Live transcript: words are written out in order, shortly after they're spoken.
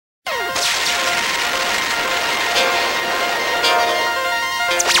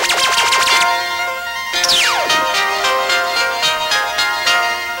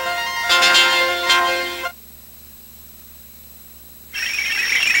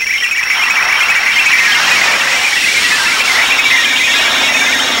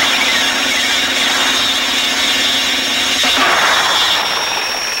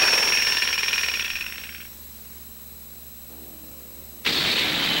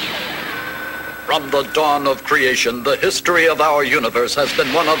From the dawn of creation, the history of our universe has been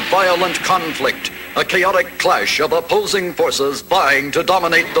one of violent conflict, a chaotic clash of opposing forces vying to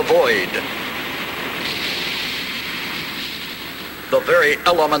dominate the void. The very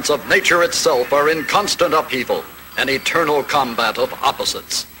elements of nature itself are in constant upheaval, an eternal combat of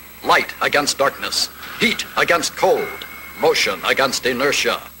opposites. Light against darkness, heat against cold, motion against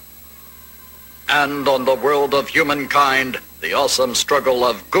inertia. And on the world of humankind, the awesome struggle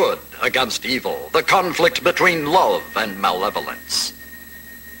of good against evil, the conflict between love and malevolence.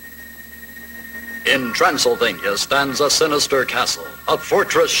 In Transylvania stands a sinister castle, a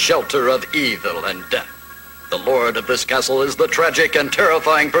fortress shelter of evil and death. The lord of this castle is the tragic and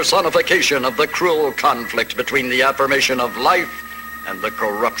terrifying personification of the cruel conflict between the affirmation of life and the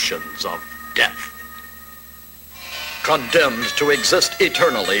corruptions of death. Condemned to exist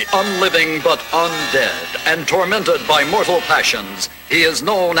eternally, unliving but undead, and tormented by mortal passions, he is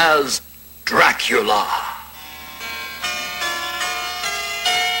known as Dracula.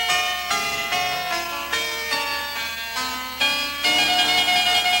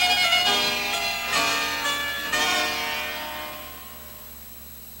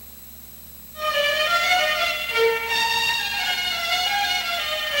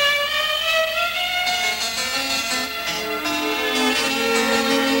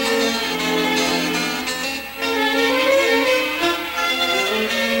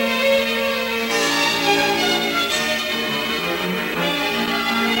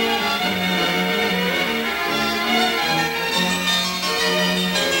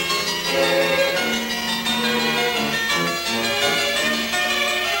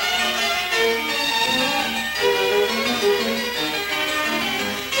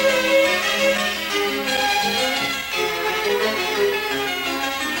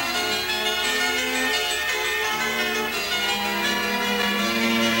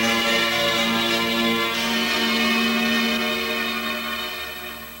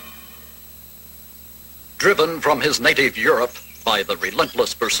 Driven from his native Europe by the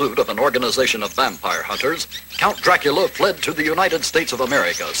relentless pursuit of an organization of vampire hunters, Count Dracula fled to the United States of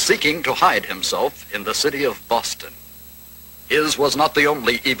America, seeking to hide himself in the city of Boston. His was not the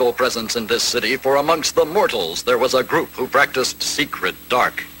only evil presence in this city, for amongst the mortals there was a group who practiced secret,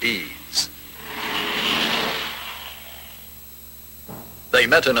 dark deeds. They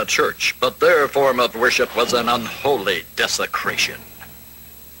met in a church, but their form of worship was an unholy desecration.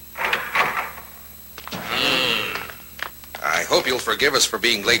 I hope you'll forgive us for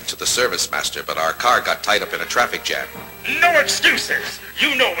being late to the service, Master, but our car got tied up in a traffic jam. No excuses!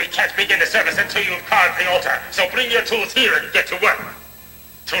 You know we can't begin the service until you've carved the altar, so bring your tools here and get to work.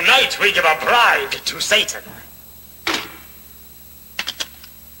 Tonight we give a bride to Satan.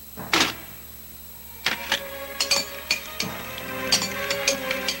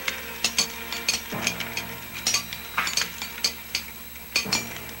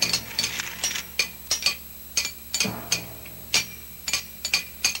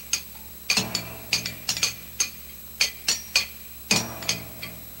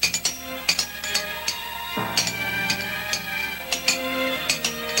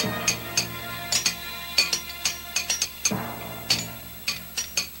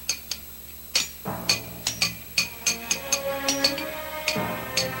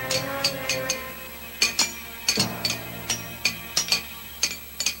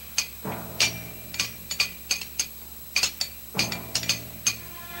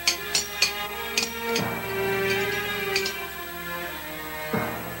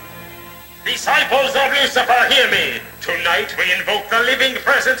 Disciples of Lucifer, hear me. Tonight we invoke the living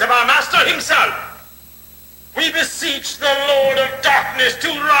presence of our Master himself. We beseech the Lord of Darkness to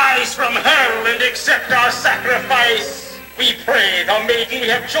rise from hell and accept our sacrifice. We pray the maiden we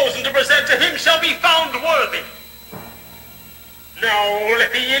have chosen to present to him shall be found worthy. Now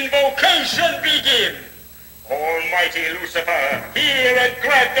let the invocation begin. Almighty Lucifer, hear and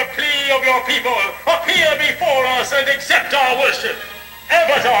grant the plea of your people. Appear before us and accept our worship.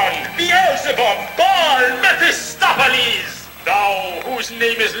 Abaddon, Beelzebub, Baal, Mephistopheles, thou whose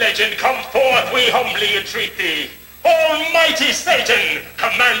name is legend, come forth, we humbly entreat thee. Almighty Satan,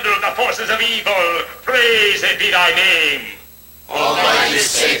 commander of the forces of evil, praised be thy name. Almighty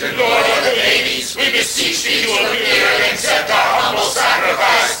Satan, Lord of the Hades, we beseech thee to appear and accept our humble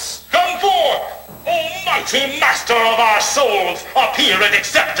sacrifice. Come forth, Almighty Master of our souls, appear and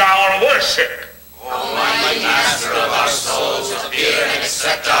accept our worship. Almighty Master of our souls, appear and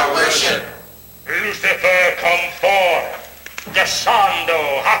accept our worship. Lucifer, come forth.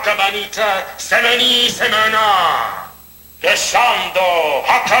 Gesando, Hakamanita, Semeni Semena. Gesando,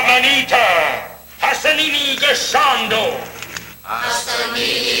 Hakamanita, Hasanini Gesando.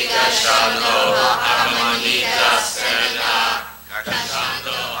 Astamilika Shando Hakamanita Semena.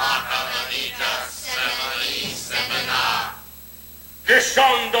 Kashando Hakamanita Semeni Semena.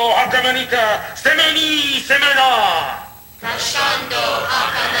 Kashando Hakamanita Semeni Semena. Kashando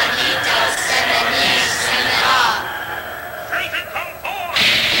Hakamanita Semeni Semena. Satan, come forth!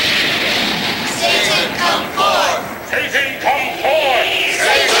 Satan, come forth! Satan, come forth!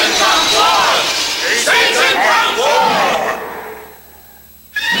 Satan, come forth!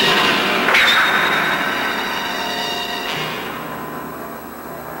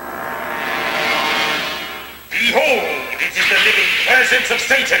 Behold, it is the living presence of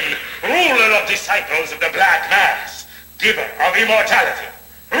Satan, ruler of disciples of the Black Mass, giver of immortality,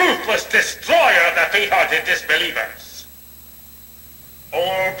 ruthless destroyer of the faint-hearted disbelievers.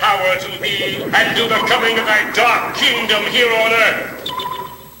 All power to thee, and to the coming of thy dark kingdom here on earth.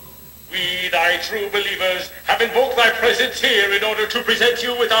 We, thy true believers, have invoked thy presence here in order to present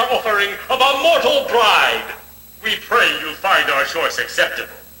you with our offering of a mortal bride. We pray you find our choice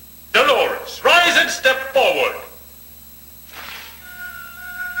acceptable. Dolores, rise and step forward.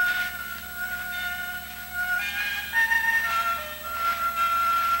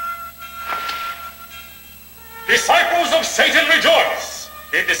 Disciples of Satan, rejoice!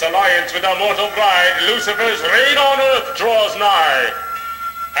 In this alliance with our mortal bride, Lucifer's reign on earth draws nigh.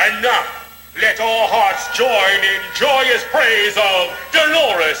 And now, let all hearts join in joyous praise of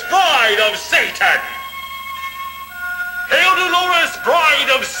Dolores, bride of Satan! Hail, Dolores, bride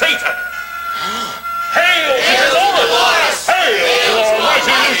of Satan! Hail to Dolores! Hail to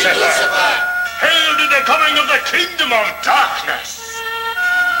Almighty Lucifer! Hail to the coming of the kingdom of darkness!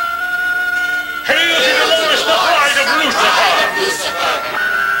 Hail to Dolores, the bride of Lucifer!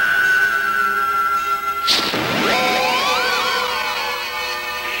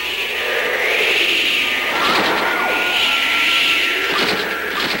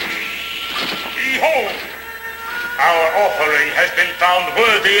 Behold, our offering has been found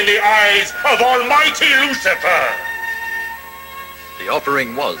worthy in the eyes of Almighty Lucifer. The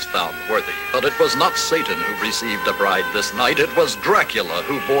offering was found worthy, but it was not Satan who received a bride this night. It was Dracula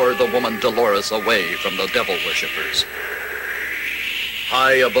who bore the woman Dolores away from the devil worshippers.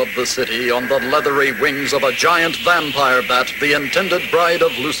 High above the city, on the leathery wings of a giant vampire bat, the intended bride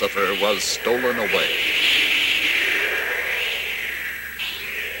of Lucifer was stolen away.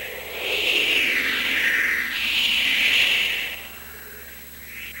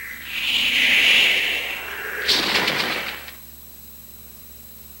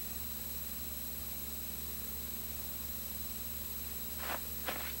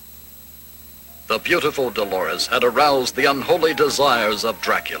 The beautiful Dolores had aroused the unholy desires of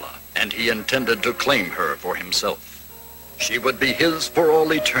Dracula, and he intended to claim her for himself. She would be his for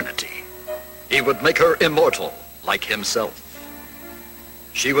all eternity. He would make her immortal, like himself.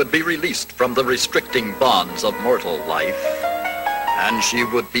 She would be released from the restricting bonds of mortal life, and she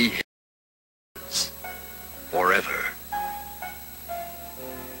would be his forever.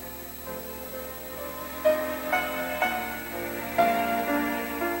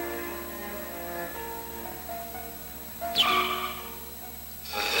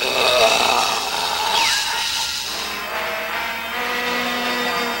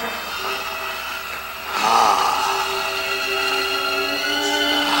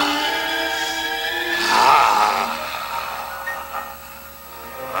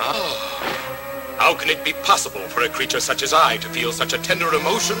 How can it be possible for a creature such as I to feel such a tender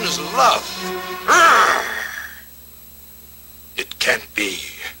emotion as love? It can't be.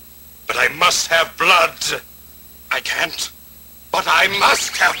 But I must have blood. I can't. But I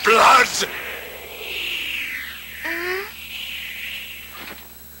must have blood!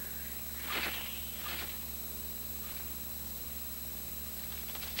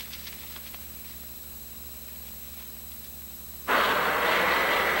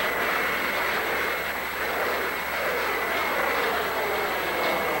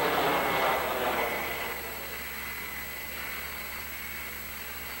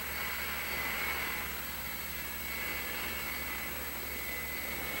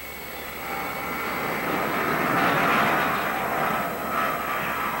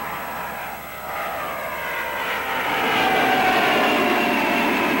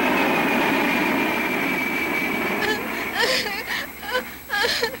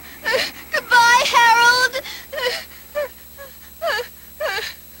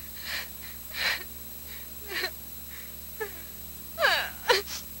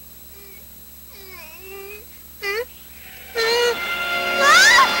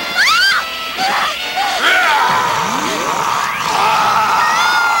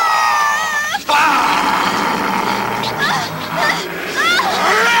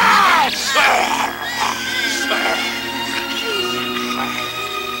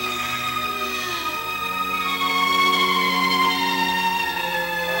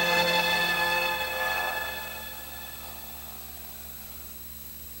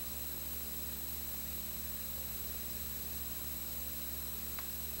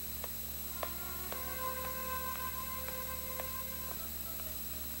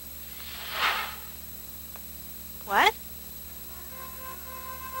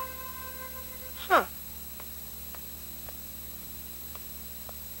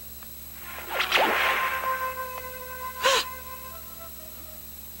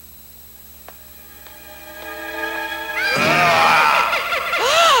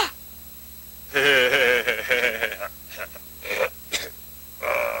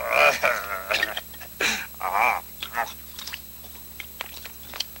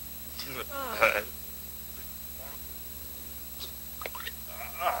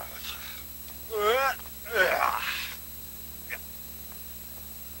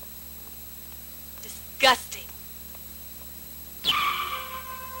 disgusting.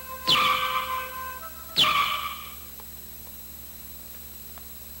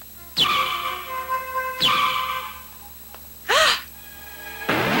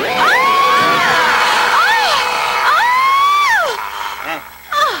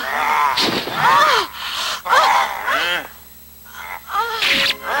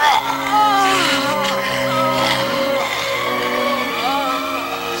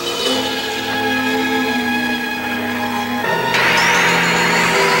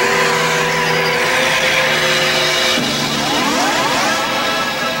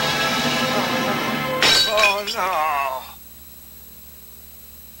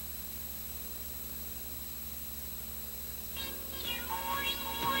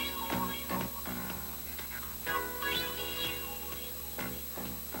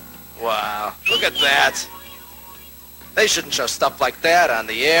 Wow, look at that. They shouldn't show stuff like that on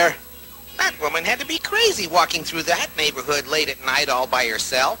the air. That woman had to be crazy walking through that neighborhood late at night all by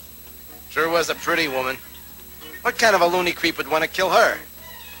herself. Sure was a pretty woman. What kind of a loony creep would want to kill her?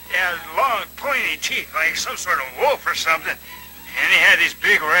 Yeah, long, pointy teeth like some sort of wolf or something. And he had these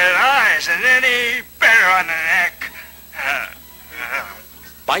big red eyes, and then he bit her on the neck.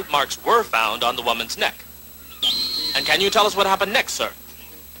 Bite marks were found on the woman's neck. And can you tell us what happened next, sir?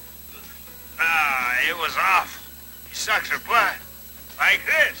 It was awful. He sucks her blood. Like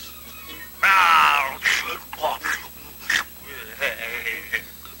this.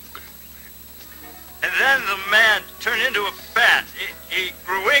 And then the man turned into a bat. He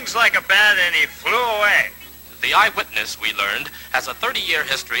grew wings like a bat and he flew away. The eyewitness, we learned, has a 30-year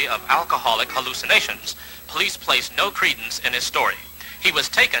history of alcoholic hallucinations. Police placed no credence in his story. He was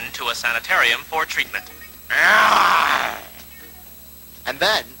taken to a sanitarium for treatment. And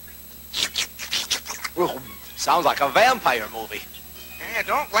then... sounds like a vampire movie.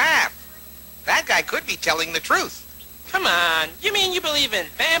 Don't laugh. That guy could be telling the truth. Come on, you mean you believe in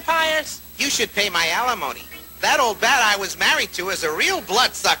vampires? You should pay my alimony. That old bat I was married to is a real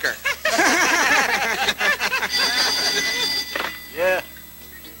bloodsucker. Yeah.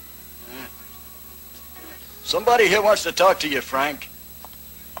 Somebody here wants to talk to you, Frank.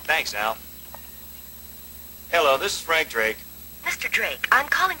 Thanks, Al. Hello, this is Frank Drake. Mr. Drake, I'm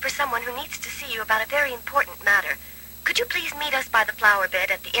calling for someone who needs to see you about a very important matter. Could you please meet us by the flower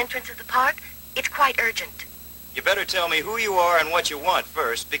bed at the entrance of the park? It's quite urgent. You better tell me who you are and what you want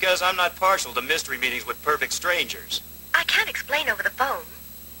first, because I'm not partial to mystery meetings with perfect strangers. I can't explain over the phone.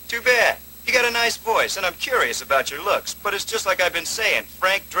 Too bad. You got a nice voice, and I'm curious about your looks, but it's just like I've been saying.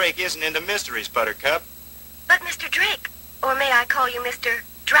 Frank Drake isn't into mysteries, Buttercup. But Mr. Drake, or may I call you Mr.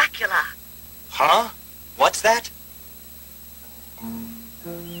 Dracula? Huh? What's that?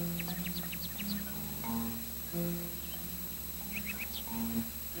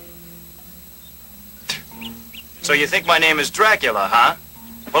 So you think my name is Dracula, huh?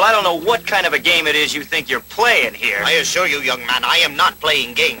 Well, I don't know what kind of a game it is you think you're playing here. I assure you, young man, I am not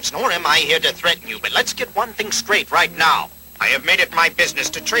playing games, nor am I here to threaten you. But let's get one thing straight right now. I have made it my business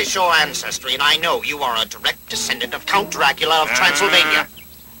to trace your ancestry, and I know you are a direct descendant of Count Dracula of Transylvania.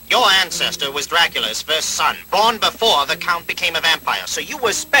 Your ancestor was Dracula's first son, born before the Count became a vampire, so you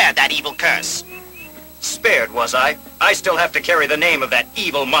were spared that evil curse. Spared, was I? I still have to carry the name of that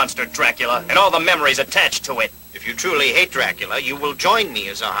evil monster, Dracula, and all the memories attached to it. If you truly hate Dracula, you will join me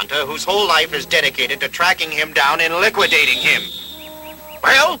as a hunter whose whole life is dedicated to tracking him down and liquidating him.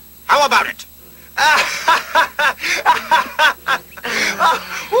 Well, how about it?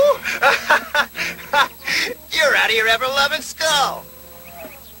 You're out of your ever-loving skull.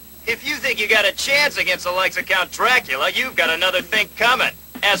 If you think you got a chance against the likes of Count Dracula, you've got another thing coming.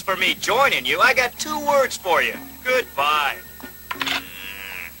 As for me joining you, I got 2 words for you. Goodbye.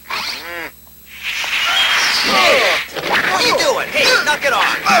 Hey, what are you doing? Hey, knock it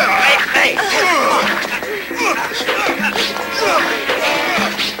off. Hey.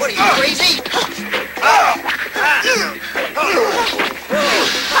 What are you, crazy?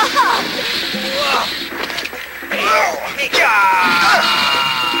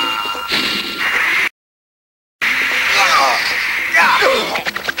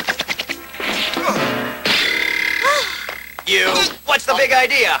 You, what's the big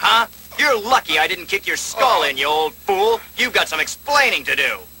idea, huh? You're lucky I didn't kick your skull in, you old fool. You've got some explaining to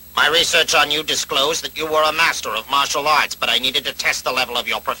do. My research on you disclosed that you were a master of martial arts, but I needed to test the level of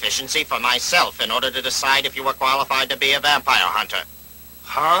your proficiency for myself in order to decide if you were qualified to be a vampire hunter.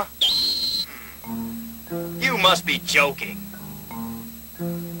 Huh? You must be joking.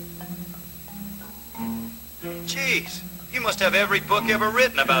 Jeez, you must have every book ever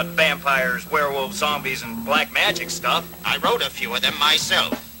written about vampires, werewolves, zombies, and black magic stuff. I wrote a few of them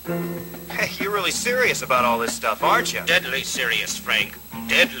myself. Hey, you're really serious about all this stuff, aren't you? Deadly serious, Frank.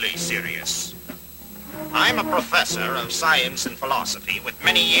 Deadly serious. I'm a professor of science and philosophy with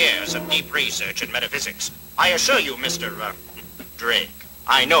many years of deep research in metaphysics. I assure you, Mr. Drake,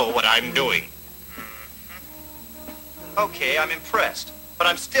 I know what I'm doing. Okay, I'm impressed. But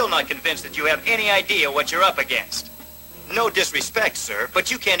I'm still not convinced that you have any idea what you're up against. No disrespect, sir,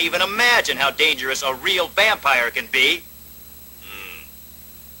 but you can't even imagine how dangerous a real vampire can be.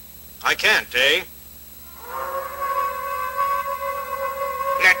 I can't, eh?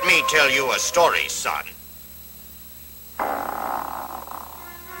 Let me tell you a story, son.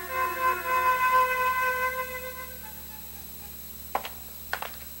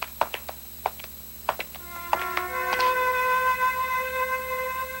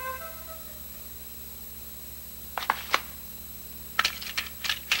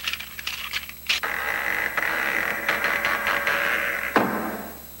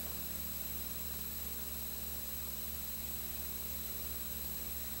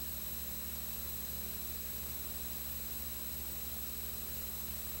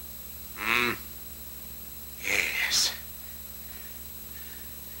 Yes.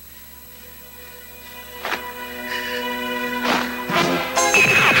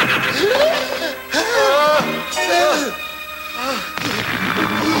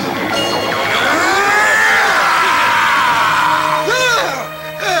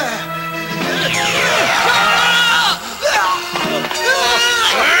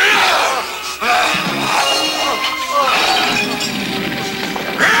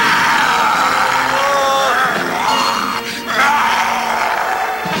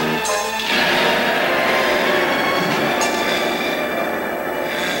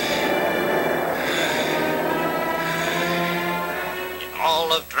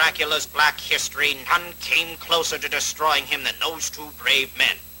 Dracula's black history, none came closer to destroying him than those two brave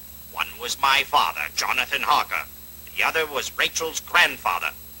men. One was my father, Jonathan Harker. The other was Rachel's grandfather,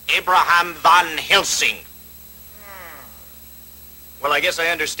 Abraham Van Helsing. Well, I guess I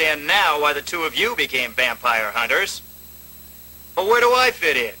understand now why the two of you became vampire hunters. But where do I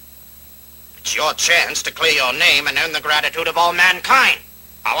fit in? It's your chance to clear your name and earn the gratitude of all mankind.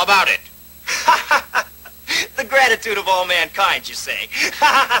 How about it? The gratitude of all mankind, you say?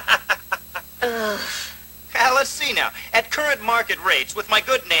 Well, let's see now. At current market rates, with my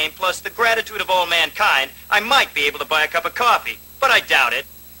good name plus the gratitude of all mankind, I might be able to buy a cup of coffee. But I doubt it.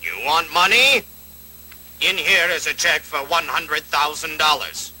 You want money? In here is a check for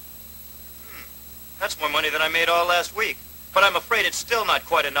 $100,000. That's more money than I made all last week. But I'm afraid it's still not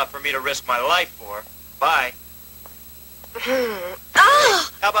quite enough for me to risk my life for. Bye. Oh!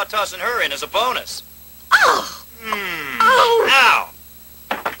 How about tossing her in as a bonus? Oh! Oh! Ow!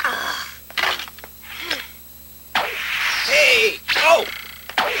 Hey! Oh!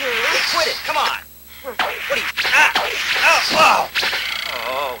 Hey, quit it! Come on! What are you... Ah! Oh!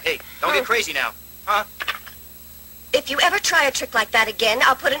 Oh, hey, don't get crazy now. Huh? If you ever try a trick like that again,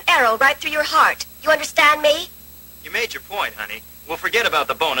 I'll put an arrow right through your heart. You understand me? You made your point, honey. We'll forget about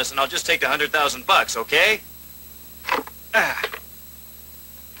the bonus, and I'll just take the $100,000, okay?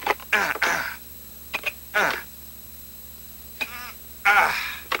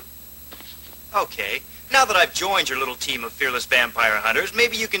 Okay, now that I've joined your little team of fearless vampire hunters,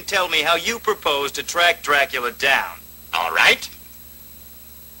 maybe you can tell me how you propose to track Dracula down. All right?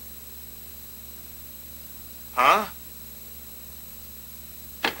 Huh?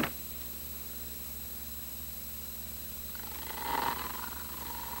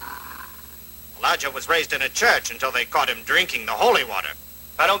 Elijah was raised in a church until they caught him drinking the holy water.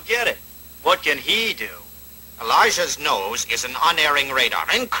 I don't get it. What can he do? Elijah's nose is an unerring radar,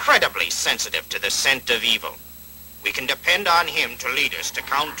 incredibly sensitive to the scent of evil. We can depend on him to lead us to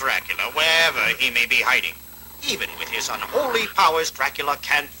Count Dracula wherever he may be hiding. Even with his unholy powers, Dracula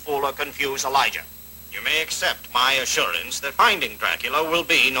can't fool or confuse Elijah. You may accept my assurance that finding Dracula will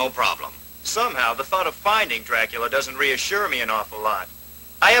be no problem. Somehow, the thought of finding Dracula doesn't reassure me an awful lot.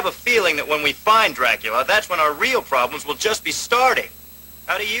 I have a feeling that when we find Dracula, that's when our real problems will just be starting.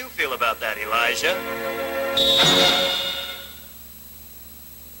 How do you feel about that, Elijah?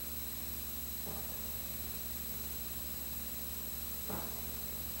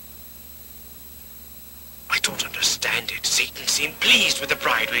 I don't understand it. Satan seemed pleased with the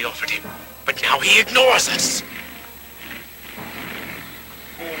bribe we offered him, but now he ignores us.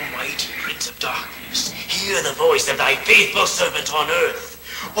 Almighty Prince of Darkness, hear the voice of thy faithful servant on earth.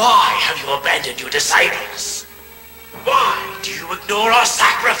 Why have you abandoned your disciples? Why do you ignore our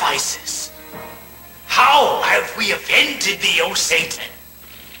sacrifices? How have we offended thee, O Satan?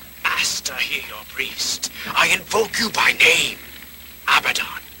 Master, hear your priest. I invoke you by name.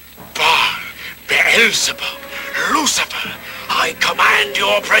 Abaddon, Baal, Beelzebub, Lucifer, I command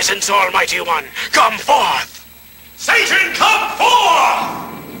your presence, Almighty One. Come forth! Satan, come forth!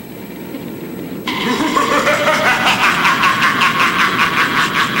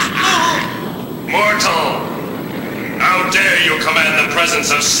 Mortal! How dare you command the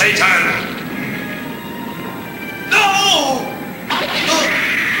presence of Satan? No!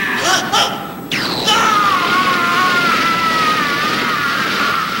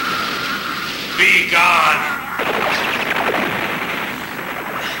 Be gone!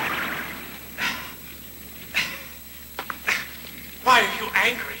 Why are you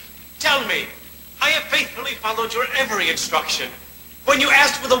angry? Tell me. I have faithfully followed your every instruction. When you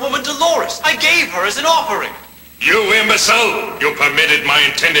asked for the woman Dolores, I gave her as an offering. You imbecile! You permitted my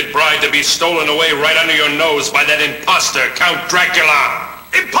intended bride to be stolen away right under your nose by that imposter, Count Dracula!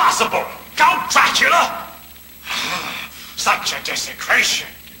 Impossible! Count Dracula? Such a desecration.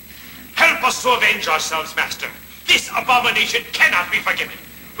 Help us to avenge ourselves, Master. This abomination cannot be forgiven.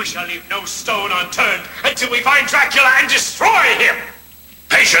 We shall leave no stone unturned until we find Dracula and destroy him!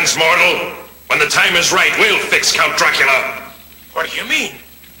 Patience, mortal! When the time is right, we'll fix Count Dracula! What do you mean?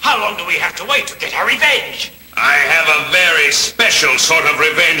 How long do we have to wait to get our revenge? I have a very special sort of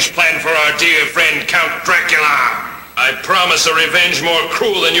revenge plan for our dear friend Count Dracula. I promise a revenge more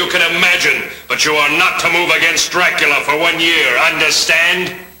cruel than you can imagine, but you are not to move against Dracula for 1 year,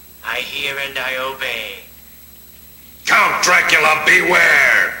 understand? I hear and I obey. Count Dracula,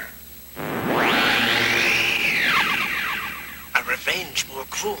 beware! A revenge more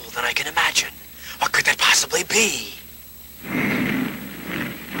cruel than I can imagine. What could that possibly be?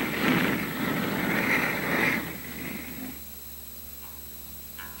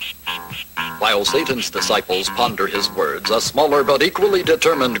 While Satan's disciples ponder his words, a smaller but equally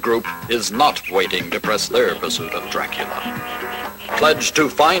determined group is not waiting to press their pursuit of Dracula. Pledged to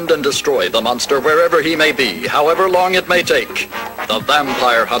find and destroy the monster wherever he may be, however long it may take, the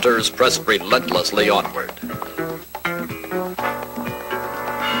vampire hunters press relentlessly onward.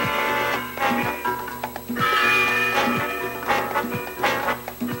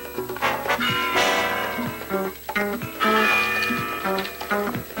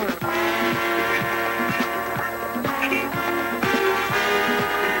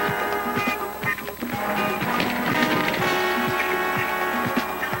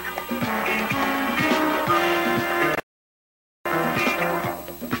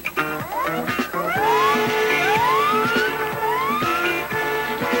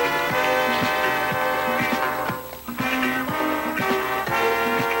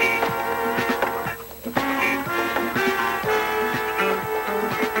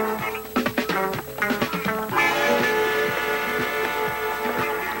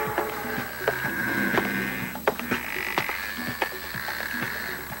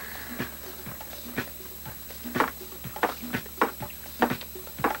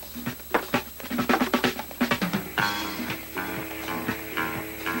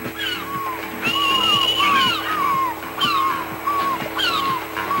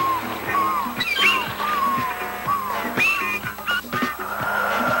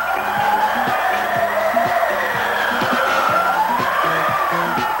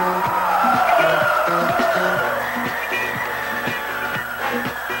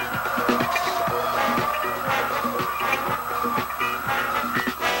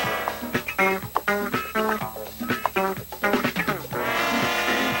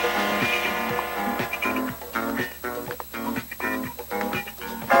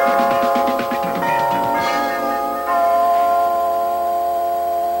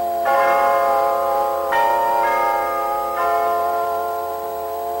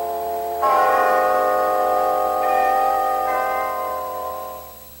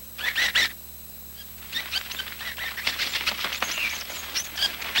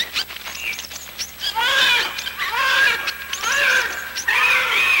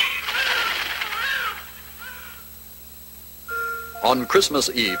 On Christmas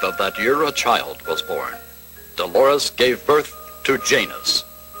Eve of that year, a child was born. Dolores gave birth to Janus,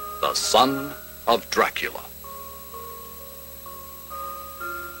 the son of Dracula.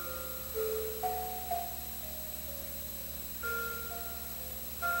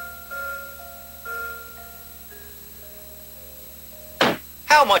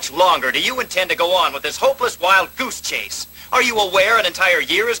 How much longer do you intend to go on with this hopeless wild goose chase? Are you aware an entire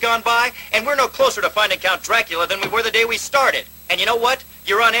year has gone by, and we're no closer to finding Count Dracula than we were the day we started? And you know what?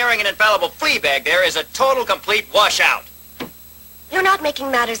 Your unerring and infallible flea bag there is a total, complete washout. You're not making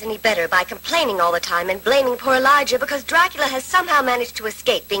matters any better by complaining all the time and blaming poor Elijah because Dracula has somehow managed to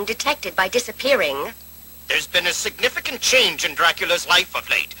escape being detected by disappearing. There's been a significant change in Dracula's life of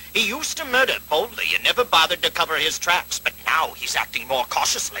late. He used to murder boldly and never bothered to cover his tracks, but now he's acting more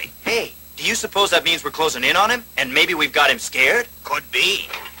cautiously. Hey, do you suppose that means we're closing in on him? And maybe we've got him scared? Could be.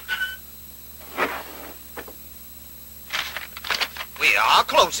 We are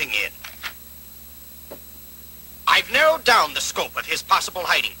closing in. I've narrowed down the scope of his possible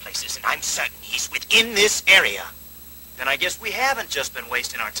hiding places, and I'm certain he's within this area. Then I guess we haven't just been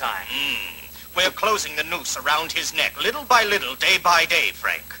wasting our time. We're closing the noose around his neck, little by little, day by day,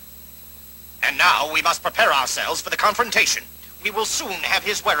 Frank. And now we must prepare ourselves for the confrontation. We will soon have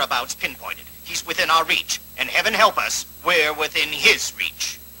his whereabouts pinpointed. He's within our reach, and heaven help us, we're within his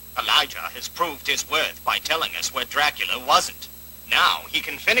reach. Elijah has proved his worth by telling us where Dracula wasn't. Now he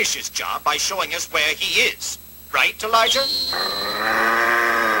can finish his job by showing us where he is. Right, Elijah?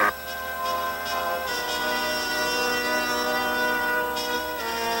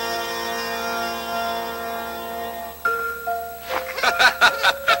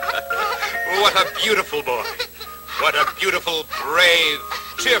 What a beautiful boy. What a beautiful, brave,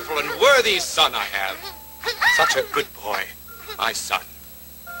 cheerful, and worthy son I have. Such a good boy, my son.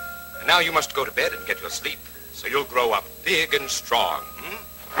 And now you must go to bed and get your sleep, so you'll grow up big and strong.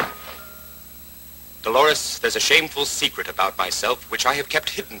 Dolores, there's a shameful secret about myself which I have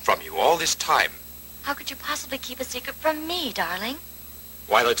kept hidden from you all this time. How could you possibly keep a secret from me, darling?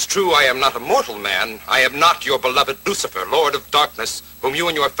 While it's true I am not a mortal man, I am not your beloved Lucifer, Lord of Darkness, whom you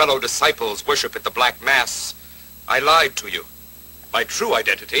and your fellow disciples worship at the Black Mass. I lied to you. My true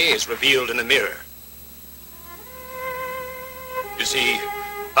identity is revealed in the mirror. You see,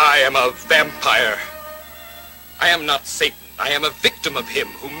 I am a vampire. I am not Satan. I am a victim of him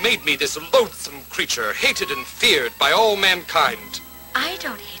who made me this loathsome creature, hated and feared by all mankind. I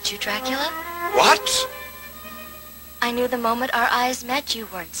don't hate you, Dracula. What? I knew the moment our eyes met you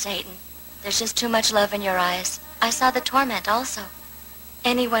weren't Satan. There's just too much love in your eyes. I saw the torment also.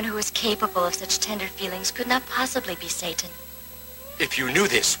 Anyone who is capable of such tender feelings could not possibly be Satan. If you knew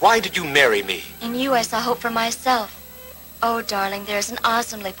this, why did you marry me? In you I saw hope for myself. Oh, darling, there is an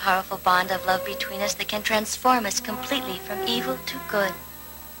awesomely powerful bond of love between us that can transform us completely from evil to good.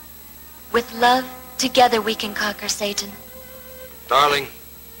 With love, together we can conquer Satan. Darling,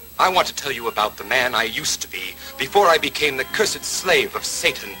 I want to tell you about the man I used to be before I became the cursed slave of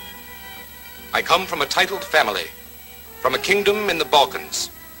Satan. I come from a titled family, from a kingdom in the Balkans,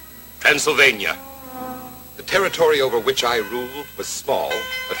 Transylvania. The territory over which I ruled was small,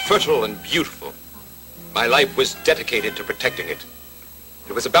 but fertile and beautiful. My life was dedicated to protecting it.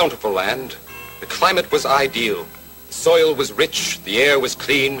 It was a bountiful land. The climate was ideal. The soil was rich. The air was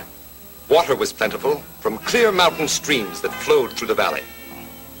clean. Water was plentiful from clear mountain streams that flowed through the valley.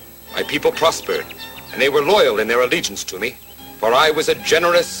 My people prospered, and they were loyal in their allegiance to me, for I was a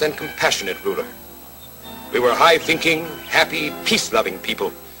generous and compassionate ruler. We were high-thinking, happy, peace-loving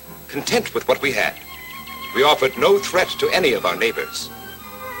people, content with what we had. We offered no threat to any of our neighbors.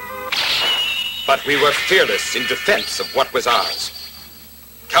 But we were fearless in defense of what was ours.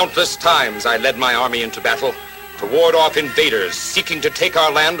 Countless times I led my army into battle to ward off invaders seeking to take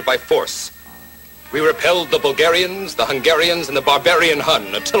our land by force. We repelled the Bulgarians, the Hungarians, and the barbarian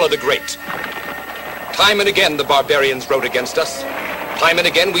Hun, Attila the Great. Time and again the barbarians rode against us. Time and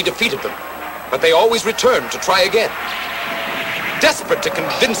again we defeated them. But they always returned to try again. Desperate to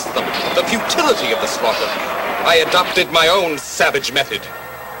convince them of the futility of the slaughter, I adopted my own savage method.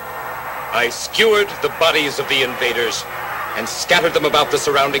 I skewered the bodies of the invaders and scattered them about the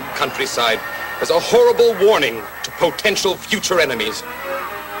surrounding countryside as a horrible warning to potential future enemies.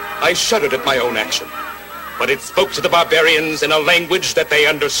 I shuddered at my own action, but it spoke to the barbarians in a language that they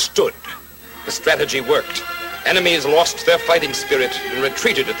understood. The strategy worked. Enemies lost their fighting spirit and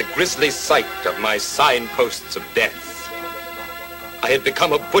retreated at the grisly sight of my signposts of death. I had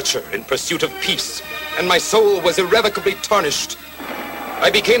become a butcher in pursuit of peace, and my soul was irrevocably tarnished.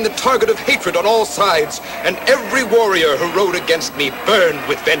 I became the target of hatred on all sides, and every warrior who rode against me burned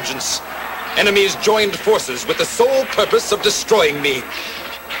with vengeance. Enemies joined forces with the sole purpose of destroying me,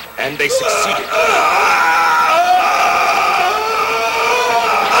 and they succeeded.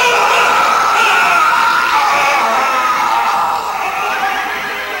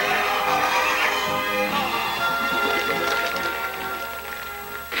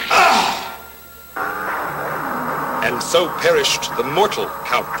 And so perished the mortal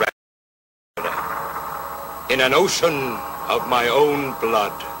Count Dracula in an ocean of my own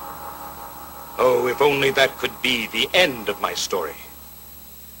blood. Oh, if only that could be the end of my story.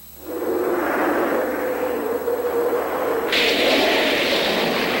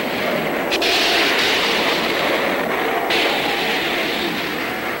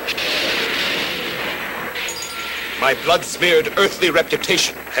 My blood-smeared earthly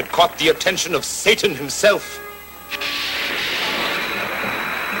reputation had caught the attention of Satan himself.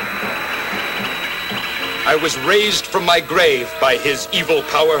 I was raised from my grave by his evil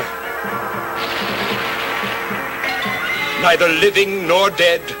power. Neither living nor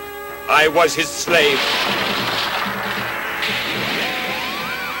dead, I was his slave.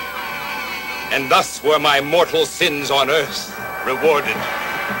 And thus were my mortal sins on earth rewarded,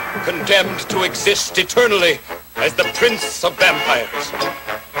 condemned to exist eternally as the prince of vampires.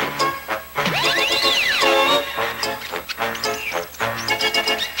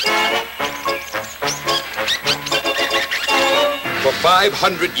 For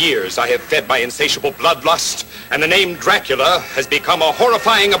 500 years I have fed my insatiable bloodlust, and the name Dracula has become a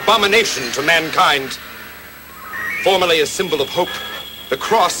horrifying abomination to mankind. Formerly a symbol of hope, the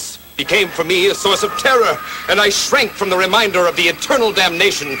cross became for me a source of terror, and I shrank from the reminder of the eternal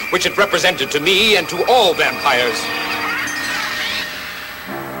damnation which it represented to me and to all vampires.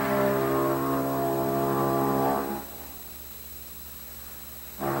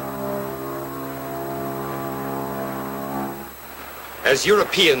 As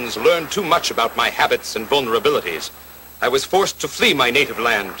Europeans learned too much about my habits and vulnerabilities, I was forced to flee my native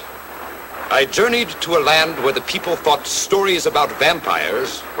land. I journeyed to a land where the people thought stories about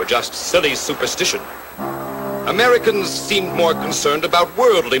vampires were just silly superstition. Americans seemed more concerned about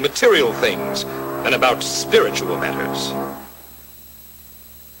worldly, material things than about spiritual matters.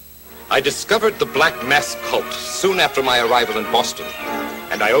 I discovered the Black Mass cult soon after my arrival in Boston,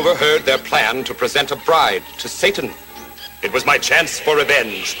 and I overheard their plan to present a bride to Satan. It was my chance for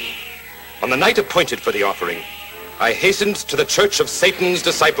revenge. On the night appointed for the offering, I hastened to the Church of Satan's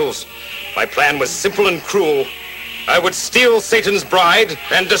disciples. My plan was simple and cruel. I would steal Satan's bride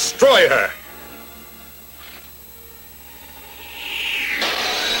and destroy her.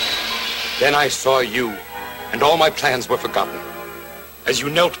 Then I saw you, and all my plans were forgotten. As you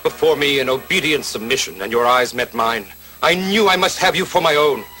knelt before me in obedient submission and your eyes met mine, I knew I must have you for my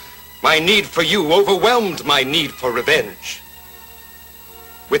own. My need for you overwhelmed my need for revenge.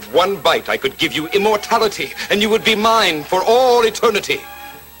 With one bite, I could give you immortality, and you would be mine for all eternity.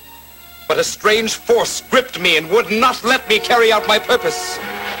 But a strange force gripped me and would not let me carry out my purpose.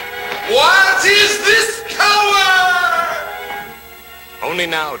 What is this power? Only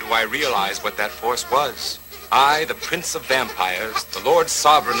now do I realize what that force was. I, the Prince of Vampires, the Lord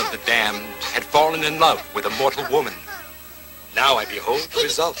Sovereign of the Damned, had fallen in love with a mortal woman. Now I behold the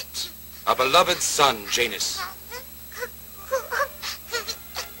result. A beloved son, Janus.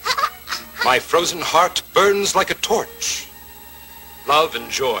 My frozen heart burns like a torch. Love and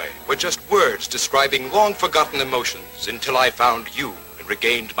joy were just words describing long-forgotten emotions until I found you and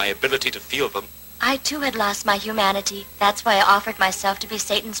regained my ability to feel them. I too had lost my humanity. That's why I offered myself to be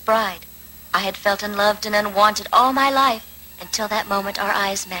Satan's bride. I had felt unloved and unwanted all my life until that moment our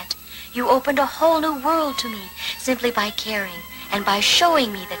eyes met. You opened a whole new world to me simply by caring and by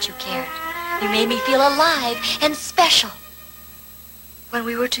showing me that you cared. You made me feel alive and special. When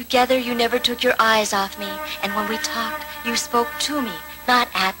we were together, you never took your eyes off me, and when we talked, you spoke to me, not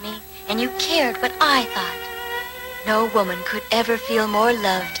at me, and you cared what I thought. No woman could ever feel more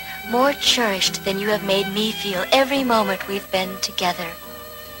loved, more cherished than you have made me feel every moment we've been together.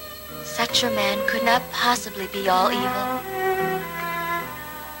 Such a man could not possibly be all evil.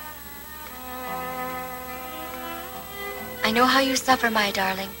 I know how you suffer, my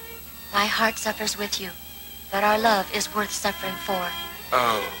darling. My heart suffers with you, but our love is worth suffering for.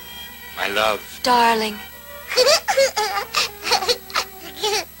 Oh, my love. Darling.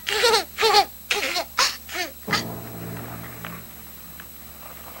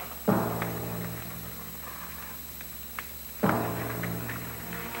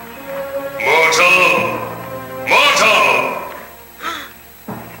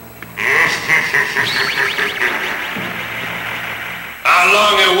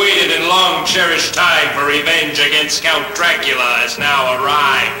 Cherished time for revenge against Count Dracula has now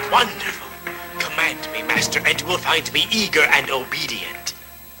arrived. Wonderful. Command me, Master, and you will find me eager and obedient.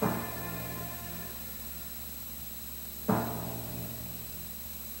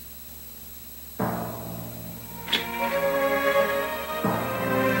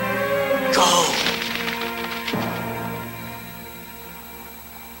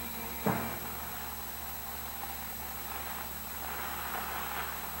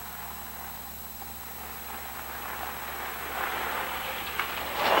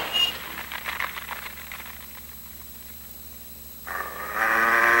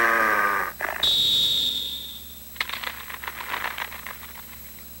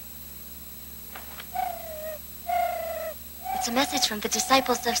 It's a message from the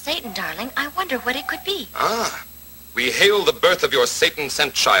disciples of Satan, darling. I wonder what it could be. Ah, We hail the birth of your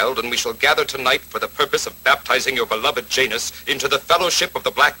Satan-sent child, and we shall gather tonight for the purpose of baptizing your beloved Janus into the fellowship of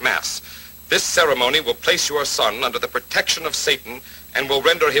the Black Mass. This ceremony will place your son under the protection of Satan and will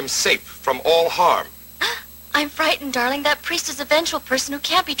render him safe from all harm. I'm frightened, darling. That priest is a vengeful person who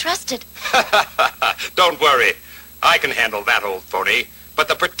can't be trusted. Don't worry. I can handle that old phony. But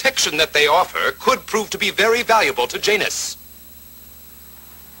the protection that they offer could prove to be very valuable to Janus.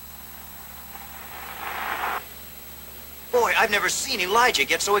 Boy, I've never seen Elijah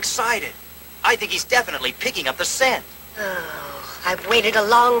get so excited. I think he's definitely picking up the scent. Oh, I've waited a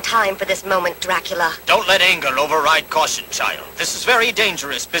long time for this moment, Dracula. Don't let anger override caution, child. This is very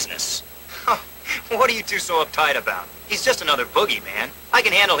dangerous business. What are you two so uptight about? He's just another boogeyman. I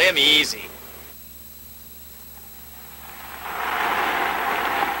can handle him easy.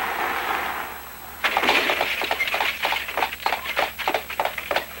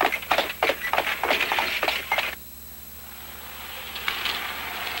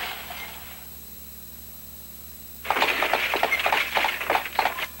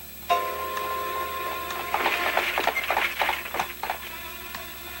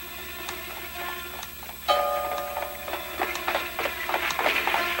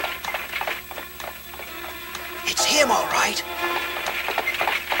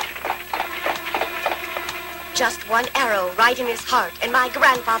 Just one arrow right in his heart, and my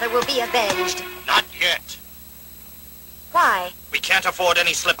grandfather will be avenged. Not yet. Why? We can't afford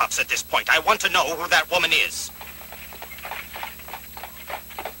any slip-ups at this point. I want to know who that woman is.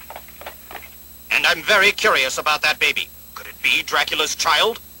 And I'm very curious about that baby. Could it be Dracula's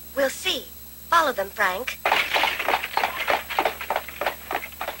child? We'll see. Follow them, Frank.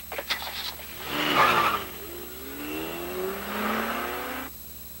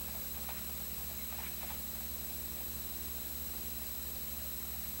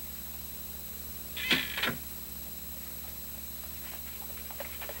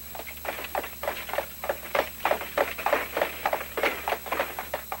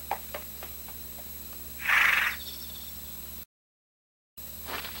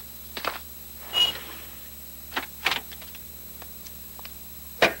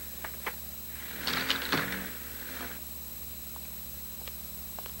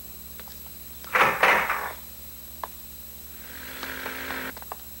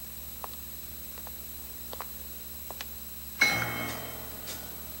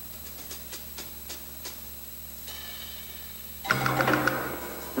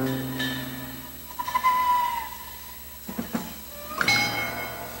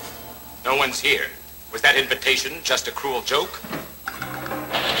 No one's here. Was that invitation just a cruel joke?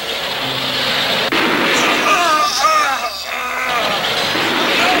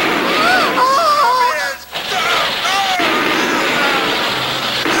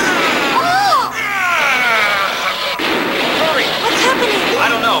 I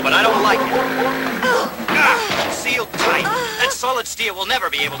don't know, but I don't like it. Sealed tight. That solid steel will never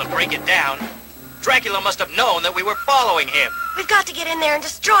be able to break it down. Dracula must have known that we were following him. We've got to get in there and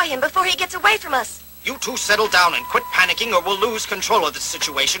destroy him before he gets away from us. You two settle down and quit panicking or we'll lose control of the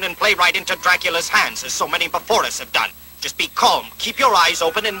situation and play right into Dracula's hands as so many before us have done. Just be calm, keep your eyes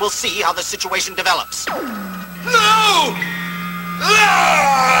open, and we'll see how the situation develops. No!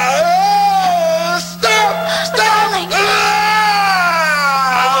 Stop! Darling!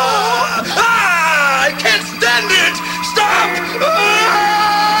 I can't stand it! Stop!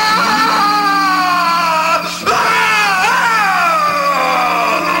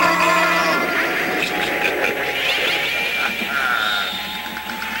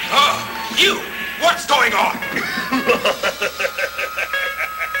 You! What's going on?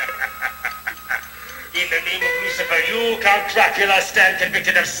 In the name of Lucifer, you, Count Dracula, stand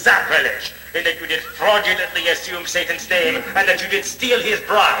convicted of sacrilege, in that you did fraudulently assume Satan's name, and that you did steal his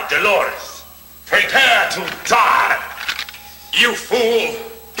bride, Dolores. Prepare to die! You fool!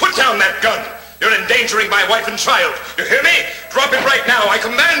 Put down that gun! You're endangering my wife and child. You hear me? Drop it right now. I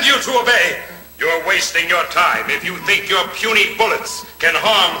command you to obey. You're wasting your time if you think your puny bullets can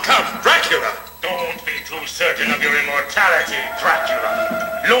harm Count Dracula. Don't be too certain of your immortality,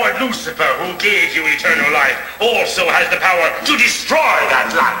 Dracula. Lord Lucifer, who gave you eternal life, also has the power to destroy that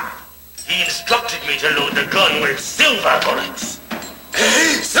life. He instructed me to load the gun with silver bullets.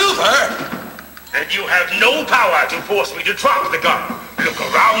 Hey, silver? And you have no power to force me to drop the gun. Look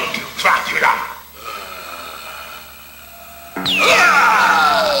around you, Dracula.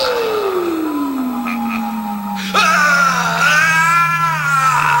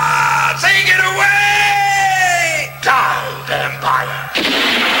 Take it away! Die, vampire!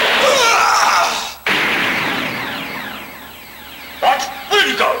 What? Where'd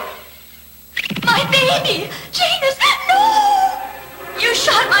you go? My baby! Janus!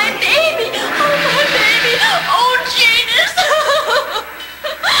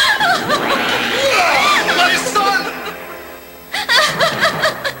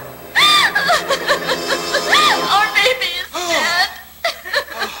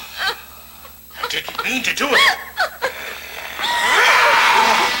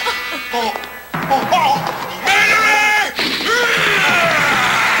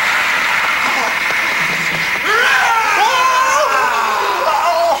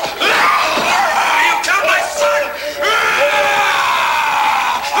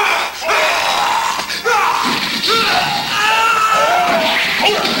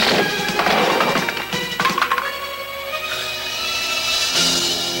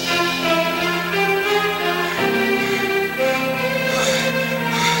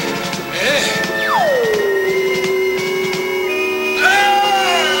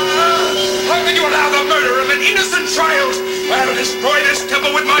 can you allow the murder of an innocent child? I'll destroy this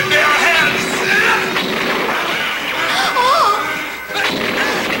temple with my bare hands!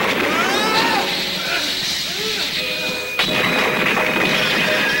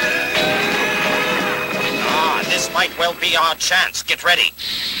 This might well be our chance. Get ready.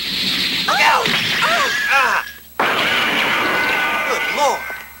 Look out! Good Lord.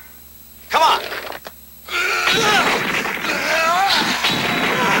 Come on.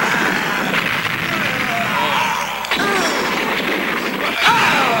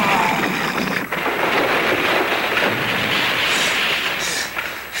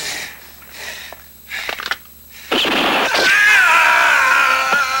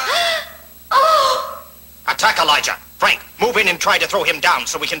 Attack Elijah. Frank, move in and try to throw him down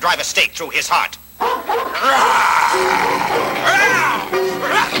so we can drive a stake through his heart.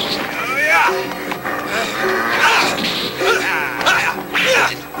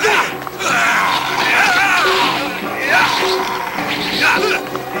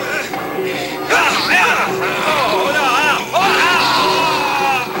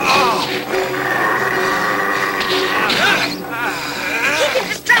 Keep him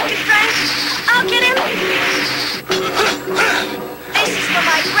distracted, Frank. I'll get him. This is for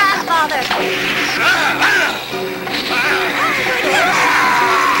my grandfather.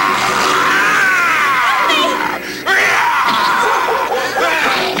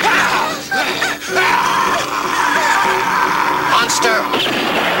 Monster!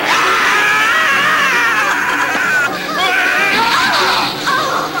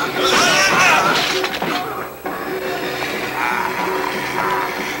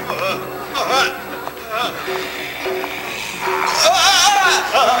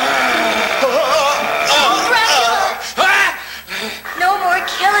 No more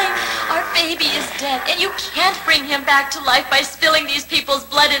killing. Our baby is dead, and you can't bring him back to life by spilling these people's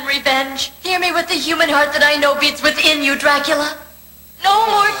blood in revenge. Hear me with the human heart that I know beats within you, Dracula. No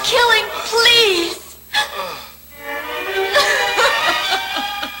more killing, please.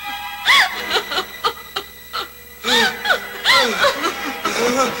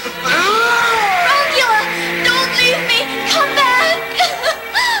 Dracula, don't leave me. Come back.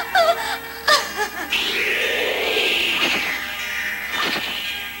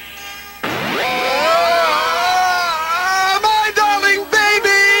 My darling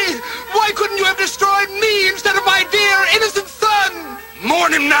baby! Why couldn't you have destroyed me instead of my dear innocent son?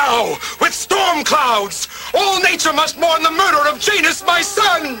 Mourn him now, with storm clouds! All nature must mourn the murder of Janus, my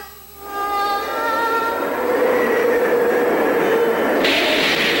son!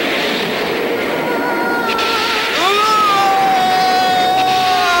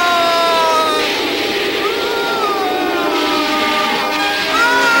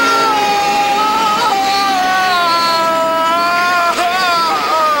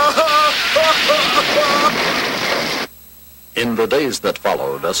 In the days that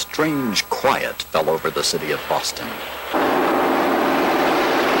followed, a strange quiet fell over the city of Boston.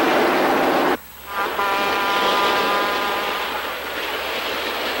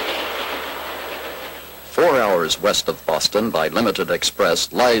 Four hours west of Boston by limited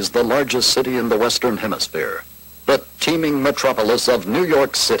express lies the largest city in the Western Hemisphere, the teeming metropolis of New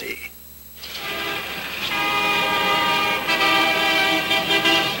York City.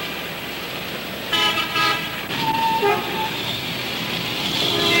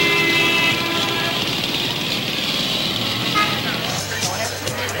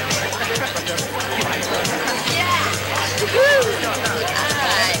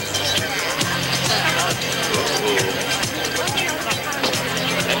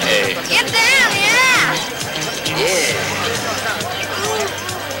 Get down, yeah!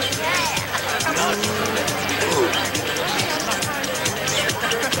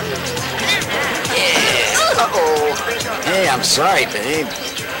 Uh-oh. Hey, I'm sorry, babe.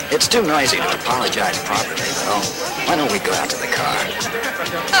 It's too noisy to apologize properly, though. Why don't we go out to the car?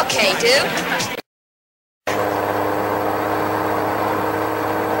 Okay, dude.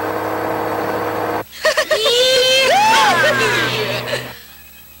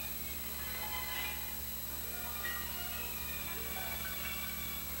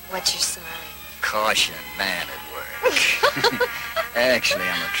 What's your sign? Caution, man at work. Actually,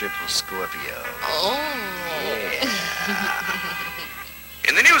 I'm a triple Scorpio. Oh.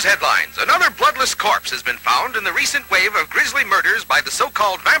 In the news headlines, another bloodless corpse has been found in the recent wave of grisly murders by the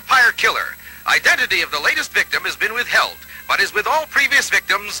so-called vampire killer. Identity of the latest victim has been withheld, but as with all previous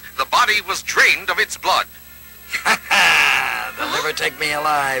victims, the body was drained of its blood. They'll never take me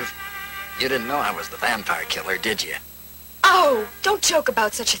alive. You didn't know I was the vampire killer, did you? Oh, don't joke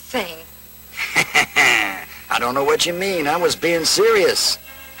about such a thing. I don't know what you mean. I was being serious.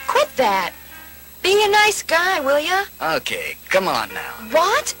 Quit that. Be a nice guy, will ya? Okay, come on now.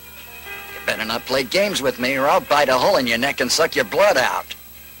 What? You better not play games with me or I'll bite a hole in your neck and suck your blood out.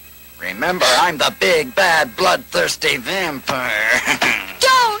 Remember, I'm the big, bad, bloodthirsty vampire.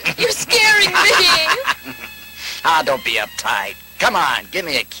 Don't! You're scaring me! Ah, don't be uptight. Come on, give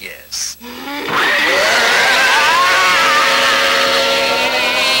me a kiss.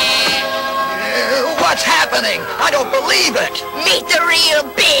 What's happening? I don't believe it. Meet the real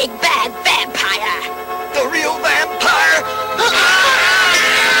big, bad vampire. The real vampire?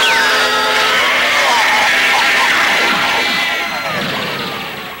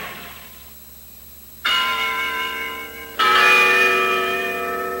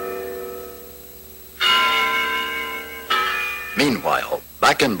 Meanwhile,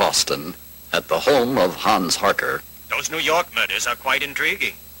 back in Boston, at the home of Hans Harker. Those New York murders are quite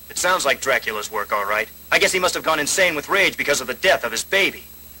intriguing. It sounds like Dracula's work, all right. I guess he must have gone insane with rage because of the death of his baby.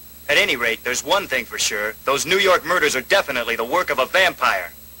 At any rate, there's one thing for sure. Those New York murders are definitely the work of a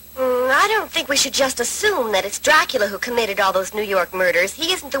vampire. I don't think we should just assume that it's Dracula who committed all those New York murders.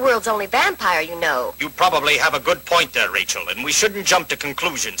 He isn't the world's only vampire, you know. You probably have a good point there, Rachel, and we shouldn't jump to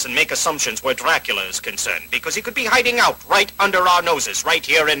conclusions and make assumptions where Dracula is concerned, because he could be hiding out right under our noses, right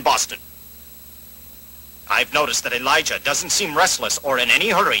here in Boston. I've noticed that Elijah doesn't seem restless or in any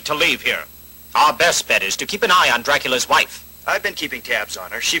hurry to leave here. Our best bet is to keep an eye on Dracula's wife. I've been keeping tabs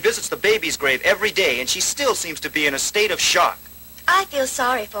on her. She visits the baby's grave every day, and she still seems to be in a state of shock. I feel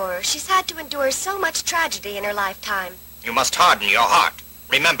sorry for her. She's had to endure so much tragedy in her lifetime. You must harden your heart.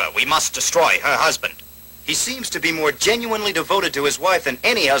 Remember, we must destroy her husband. He seems to be more genuinely devoted to his wife than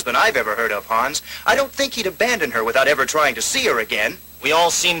any husband I've ever heard of, Hans. I don't think he'd abandon her without ever trying to see her again. We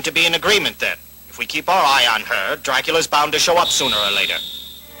all seem to be in agreement then. If we keep our eye on her, Dracula's bound to show up sooner or later.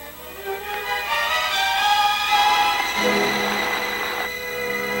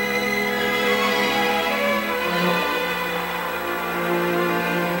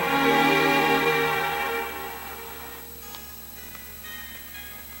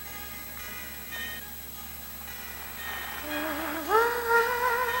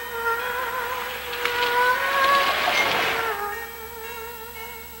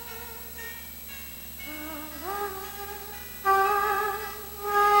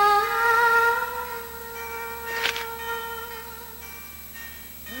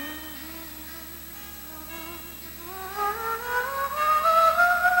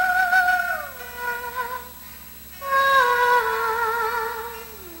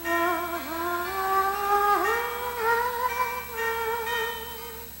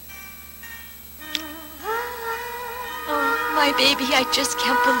 My baby, I just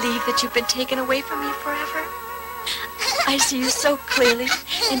can't believe that you've been taken away from me forever. I see you so clearly,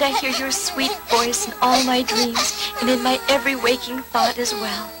 and I hear your sweet voice in all my dreams and in my every waking thought as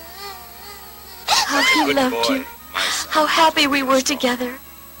well. How he loved you. How happy we were together.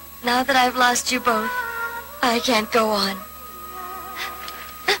 Now that I've lost you both, I can't go on.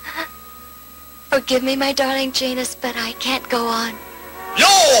 Forgive me, my darling Janus, but I can't go on.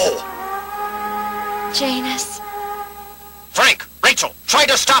 No! Janus. Frank, Rachel, try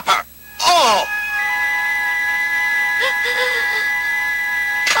to stop her. Oh!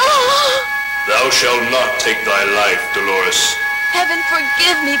 Thou shalt not take thy life, Dolores. Heaven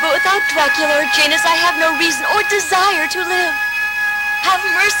forgive me, but without Dracula or Janus, I have no reason or desire to live. Have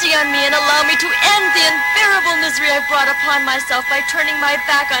mercy on me and allow me to end the unbearable misery I've brought upon myself by turning my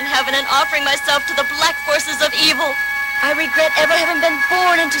back on heaven and offering myself to the black forces of evil. I regret ever having been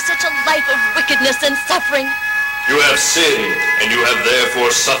born into such a life of wickedness and suffering. You have sinned, and you have therefore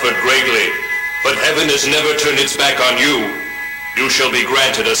suffered greatly. But heaven has never turned its back on you. You shall be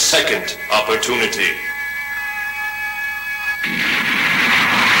granted a second opportunity.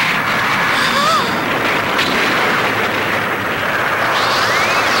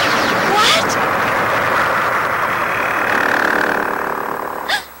 What?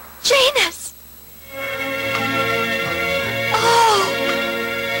 Janus! Oh!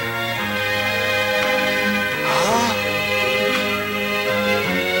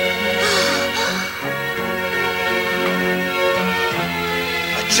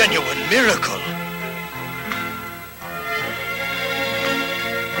 Genuine miracle.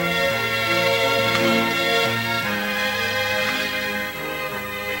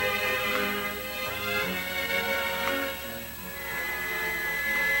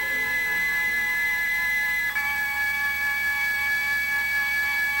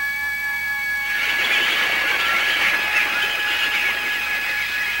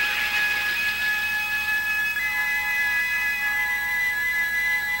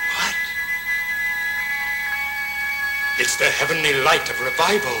 It's the heavenly light of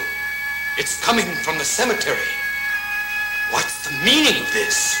revival. It's coming from the cemetery. What's the meaning of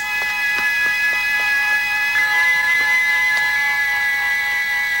this?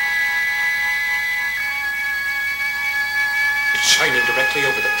 It's shining directly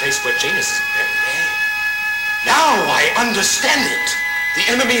over the place where Janus is buried, eh? Now I understand it. The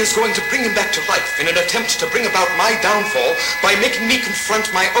enemy is going to bring him back to life in an attempt to bring about my downfall by making me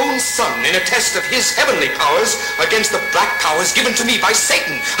confront my own son in a test of his heavenly powers against the black powers given to me by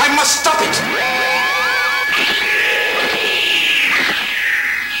Satan. I must stop it!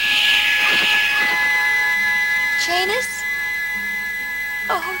 Janus?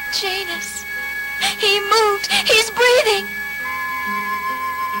 Oh, Janus. He moved. He's breathing.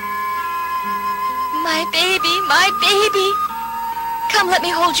 My baby, my baby. Come, let me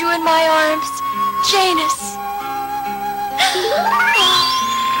hold you in my arms. Janus.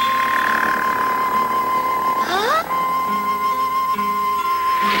 Huh?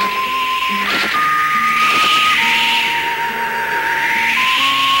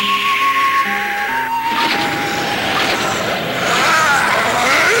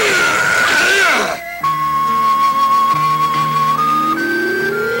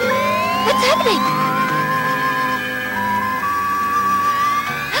 What's happening?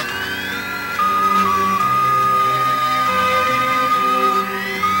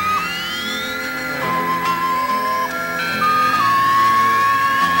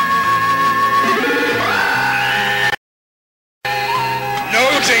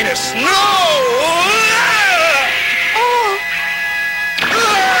 Janus, no! Oh!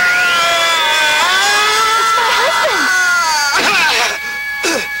 It's my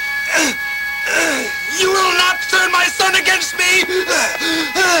husband! You will not turn my son against me!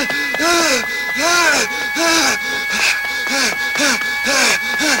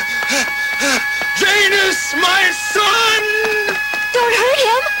 Janus, my son! Don't hurt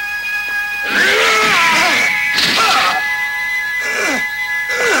him!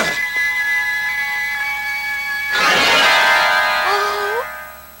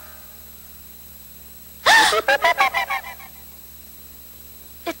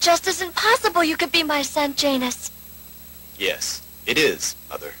 It just isn't possible you could be my son, Janus. Yes, it is,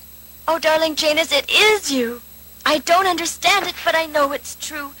 Mother. Oh, darling Janus, it is you. I don't understand it, but I know it's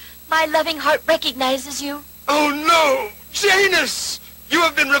true. My loving heart recognizes you. Oh, no! Janus! You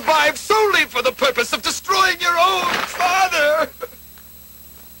have been revived solely for the purpose of destroying your own father!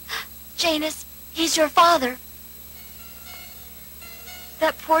 Janus, he's your father.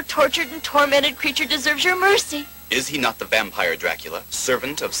 That poor tortured and tormented creature deserves your mercy. Is he not the vampire Dracula,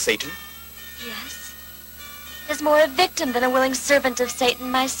 servant of Satan? Yes. He is more a victim than a willing servant of Satan,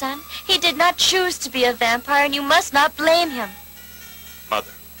 my son. He did not choose to be a vampire, and you must not blame him.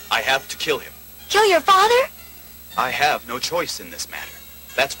 Mother, I have to kill him. Kill your father? I have no choice in this matter.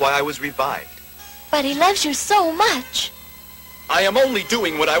 That's why I was revived. But he loves you so much. I am only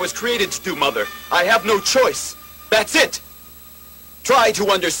doing what I was created to do, Mother. I have no choice. That's it. Try to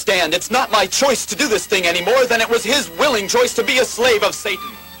understand. It's not my choice to do this thing any more than it was his willing choice to be a slave of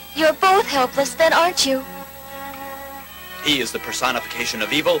Satan. You're both helpless then, aren't you? He is the personification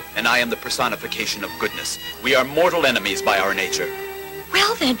of evil, and I am the personification of goodness. We are mortal enemies by our nature.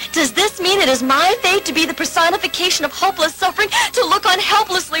 Well then, does this mean it is my fate to be the personification of hopeless suffering, to look on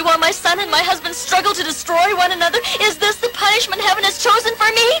helplessly while my son and my husband struggle to destroy one another? Is this the punishment heaven has chosen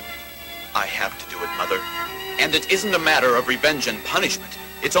for me? I have to do it, Mother. And it isn't a matter of revenge and punishment.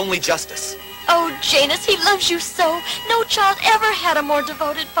 It's only justice. Oh, Janus, he loves you so. No child ever had a more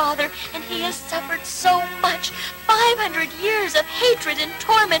devoted father, and he has suffered so much. 500 years of hatred and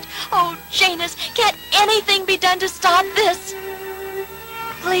torment. Oh, Janus, can't anything be done to stop this?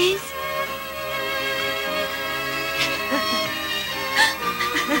 Please?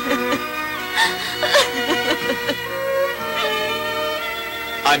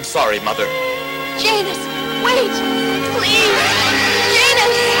 I'm sorry, Mother. Janus, wait! Please!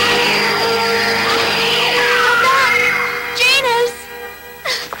 Janus! Come back! Janus!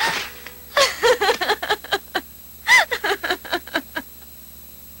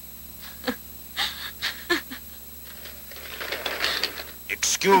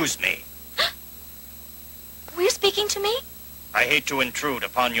 Excuse me. Were you speaking to me? I hate to intrude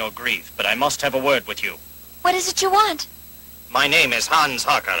upon your grief, but I must have a word with you. What is it you want? My name is Hans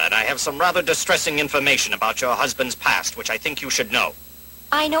Harker, and I have some rather distressing information about your husband's past, which I think you should know.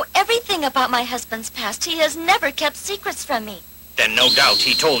 I know everything about my husband's past. He has never kept secrets from me. Then no doubt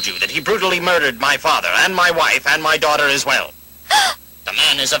he told you that he brutally murdered my father, and my wife, and my daughter as well. The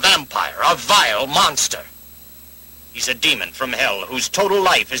man is a vampire, a vile monster. He's a demon from hell whose total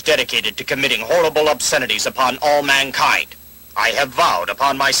life is dedicated to committing horrible obscenities upon all mankind. I have vowed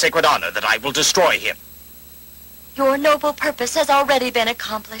upon my sacred honor that I will destroy him. Your noble purpose has already been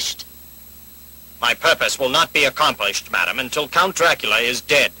accomplished. My purpose will not be accomplished, madam, until Count Dracula is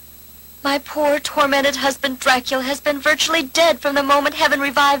dead. My poor, tormented husband, Dracula, has been virtually dead from the moment heaven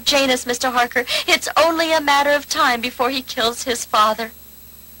revived Janus, Mr. Harker. It's only a matter of time before he kills his father.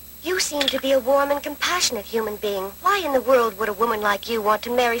 You seem to be a warm and compassionate human being. Why in the world would a woman like you want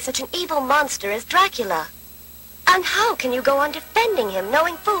to marry such an evil monster as Dracula? And how can you go on defending him,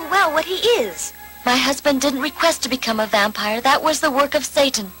 knowing full well what he is? My husband didn't request to become a vampire. That was the work of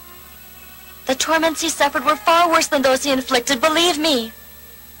Satan. The torments he suffered were far worse than those he inflicted, believe me.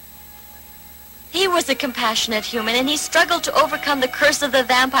 He was a compassionate human, and he struggled to overcome the curse of the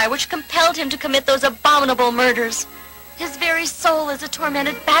vampire, which compelled him to commit those abominable murders. His very soul is a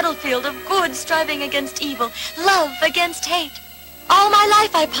tormented battlefield of good striving against evil, love against hate. All my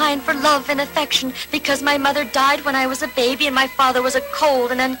life I pined for love and affection because my mother died when I was a baby and my father was a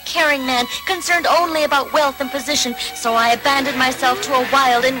cold and uncaring man concerned only about wealth and position, so I abandoned myself to a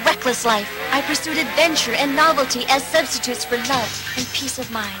wild and reckless life. I pursued adventure and novelty as substitutes for love and peace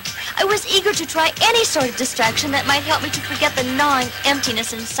of mind. I was eager to try any sort of distraction that might help me to forget the gnawing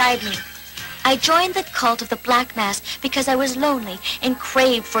emptiness inside me. I joined the cult of the Black Mass because I was lonely and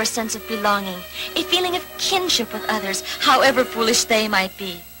craved for a sense of belonging, a feeling of kinship with others, however foolish they might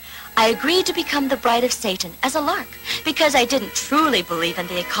be. I agreed to become the bride of Satan as a lark because I didn't truly believe in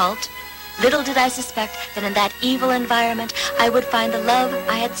the occult. Little did I suspect that in that evil environment I would find the love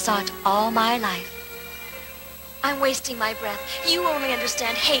I had sought all my life. I'm wasting my breath. You only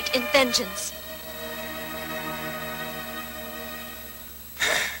understand hate and vengeance.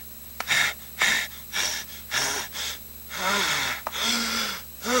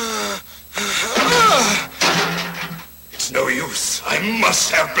 It's no use. I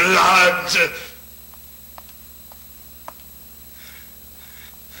must have blood.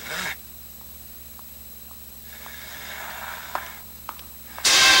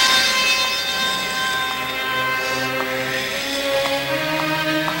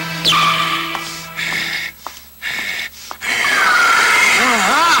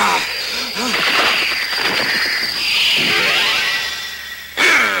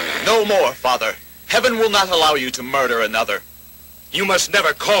 No more, Father. Heaven will not allow you to murder another. You must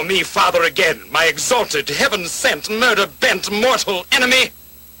never call me father again, my exalted, heaven-sent, murder-bent, mortal enemy.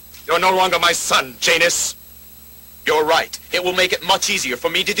 You're no longer my son, Janus. You're right. It will make it much easier for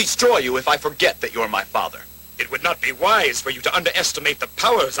me to destroy you if I forget that you're my father. It would not be wise for you to underestimate the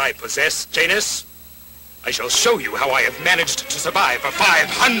powers I possess, Janus. I shall show you how I have managed to survive for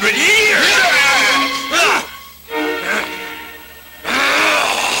 500 years!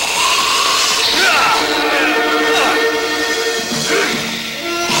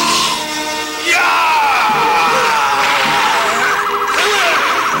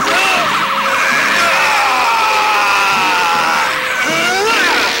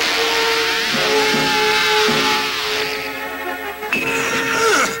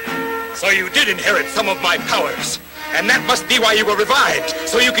 So you did inherit some of my powers. And that must be why you were revived,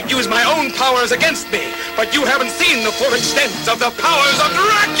 so you could use my own powers against me. But you haven't seen the full extent of the powers of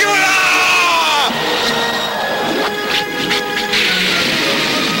Dracula!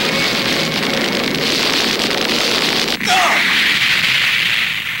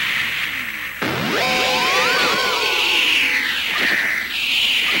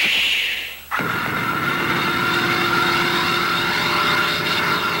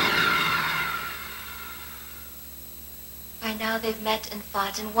 Now they've met and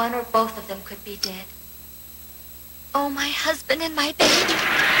fought, and one or both of them could be dead. Oh, my husband and my baby.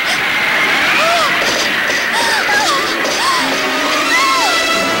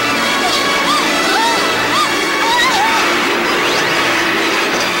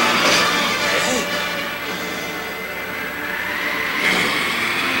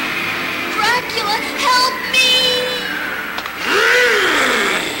 Dracula, help me!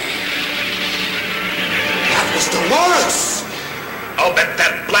 That was Dolores! I'll bet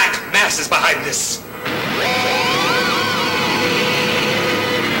that Black Mass is behind this.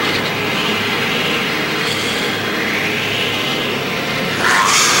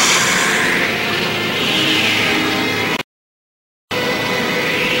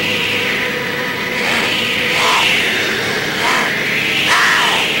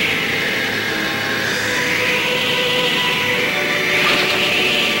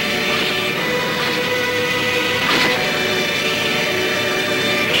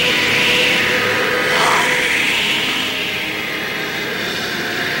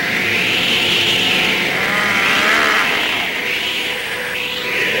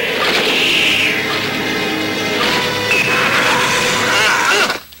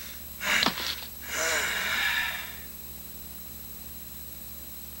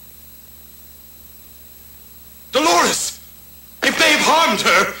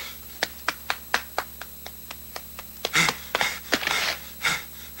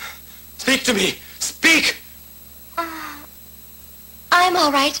 Speak to me! Speak! I'm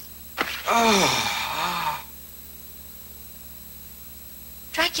all right.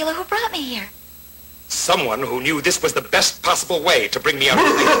 Dracula, who brought me here? Someone who knew this was the best possible way to bring me out of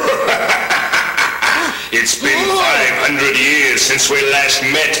the It's been 500 years since we last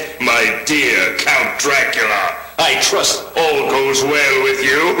met, my dear Count Dracula. I trust all goes well with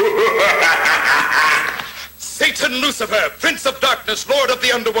you. Satan Lucifer, Prince of Darkness, Lord of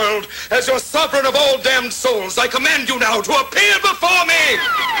the Underworld, as your sovereign of all damned souls, I command you now to appear before me!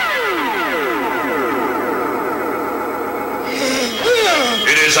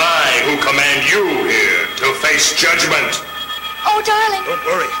 It is I who command you here to face judgment. Oh, darling. Don't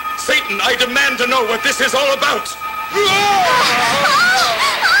worry. Satan, I demand to know what this is all about.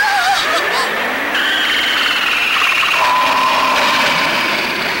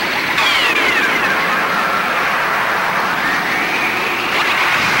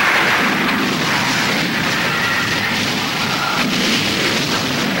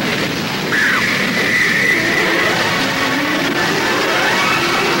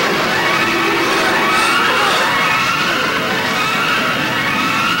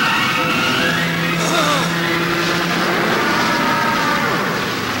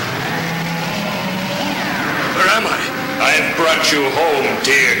 I've brought you home,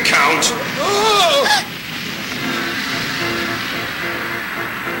 dear Count.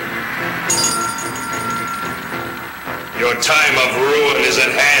 Your time of ruin is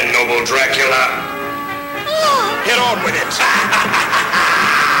at hand, noble Dracula. Get on with it.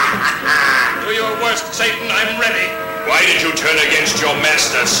 Do your worst, Satan. I'm ready. Why did you turn against your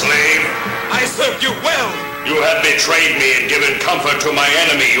master, slave? I served you well. You have betrayed me and given comfort to my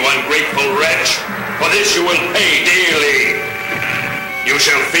enemy, you ungrateful wretch. For this you will pay dearly. You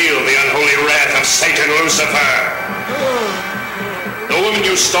shall feel the unholy wrath of Satan Lucifer. The woman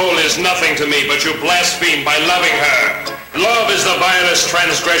you stole is nothing to me, but you blaspheme by loving her. Love is the vilest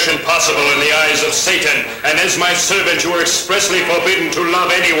transgression possible in the eyes of Satan, and as my servant you were expressly forbidden to love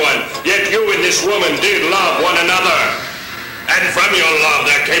anyone, yet you and this woman did love one another. And from your love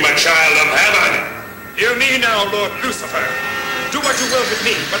there came a child of heaven. Hear me now, Lord Lucifer. Do what you will with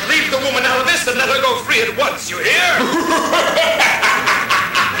me, but leave the woman out of this and let her go free at once, you hear?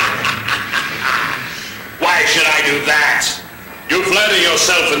 Why should I do that? You flatter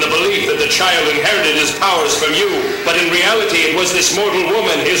yourself in the belief that the child inherited his powers from you, but in reality it was this mortal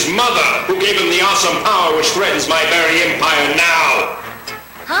woman, his mother, who gave him the awesome power which threatens my very empire now.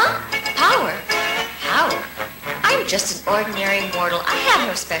 Huh? Power? How? I'm just an ordinary mortal. I have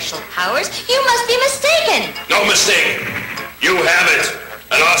no special powers. You must be mistaken. No mistake. You have it.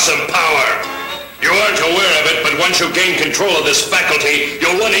 An awesome power. You aren't aware of it, but once you gain control of this faculty,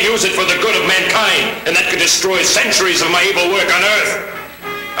 you'll want to use it for the good of mankind, and that could destroy centuries of my evil work on Earth.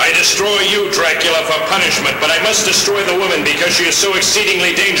 I destroy you, Dracula, for punishment, but I must destroy the woman because she is so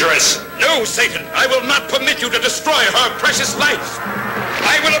exceedingly dangerous. No, Satan, I will not permit you to destroy her precious life.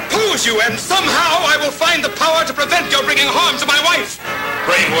 I will oppose you, and somehow I will find the power to prevent your bringing harm to my wife.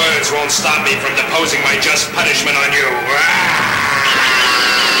 Brave words won't stop me from deposing my just punishment on you.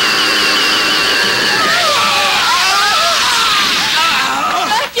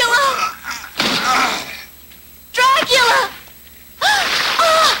 Dracula!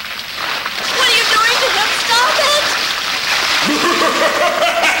 What are you doing to him? Stop it!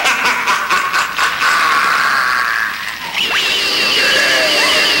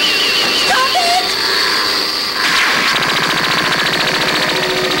 Stop it!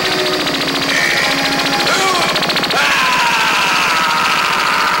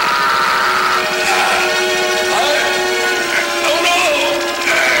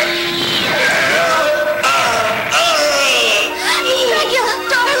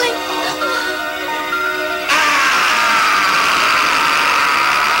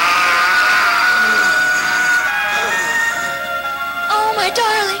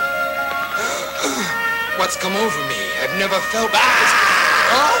 What's come over me? I've never felt...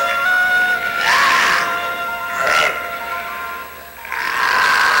 Huh?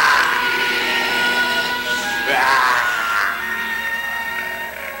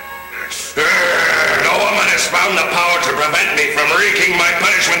 No woman has found the power to prevent me from wreaking my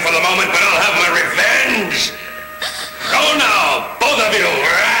punishment for the moment, but I'll have my revenge. Go now, both of you.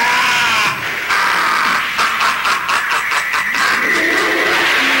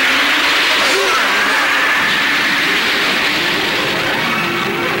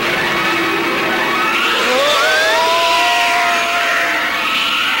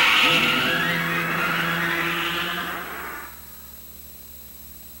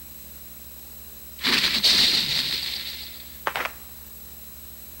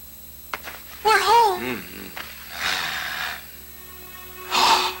 My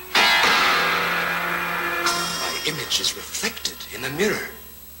image is reflected in the mirror.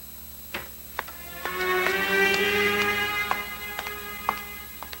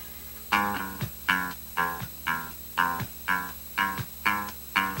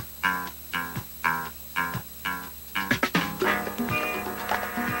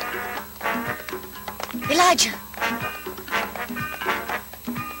 Elijah.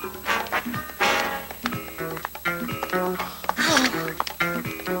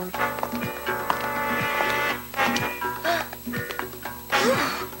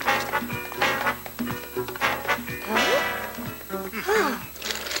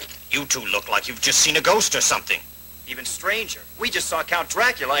 You two look like you've just seen a ghost or something. Even stranger. We just saw Count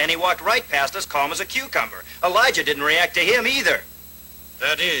Dracula and he walked right past us calm as a cucumber. Elijah didn't react to him either.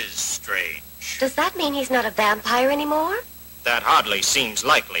 That is strange. Does that mean he's not a vampire anymore? That hardly seems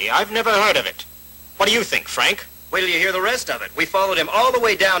likely. I've never heard of it. What do you think, Frank? Wait till you hear the rest of it. We followed him all the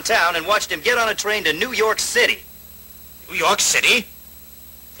way downtown and watched him get on a train to New York City. New York City?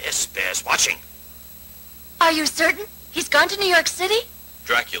 This bears watching. Are you certain? He's gone to New York City?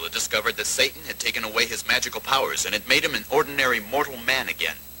 Dracula discovered that Satan had taken away his magical powers and had made him an ordinary mortal man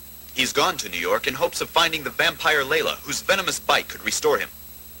again. He's gone to New York in hopes of finding the vampire Layla, whose venomous bite could restore him.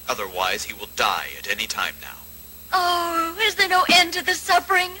 Otherwise, he will die at any time now. Oh, is there no end to the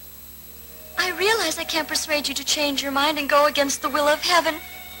suffering? I realize I can't persuade you to change your mind and go against the will of heaven.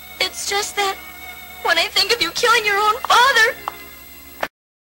 It's just that when I think of you killing your own father...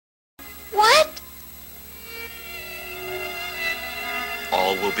 What?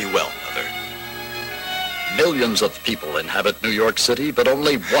 All will be well, Mother. Millions of people inhabit New York City, but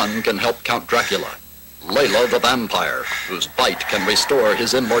only one can help Count Dracula. Layla the vampire, whose bite can restore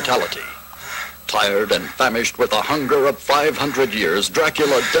his immortality. Tired and famished with a hunger of 500 years,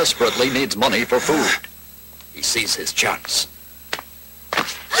 Dracula desperately needs money for food. He sees his chance. Give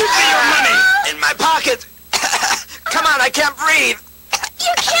me your money! In my pocket! Come on, I can't breathe!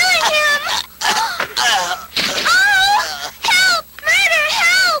 You're killing him! Oh! Help! Murder!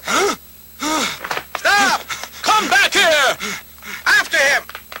 Help! Stop! Come back here! After him!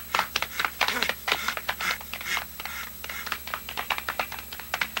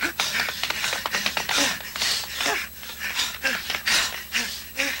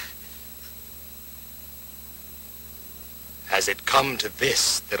 Has it come to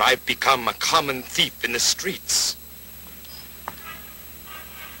this, that I've become a common thief in the streets?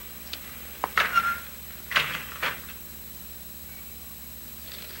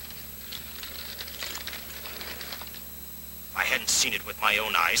 If I hadn't seen it with my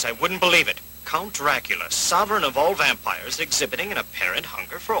own eyes, I wouldn't believe it. Count Dracula, sovereign of all vampires, exhibiting an apparent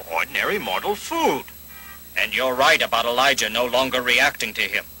hunger for ordinary mortal food. And you're right about Elijah no longer reacting to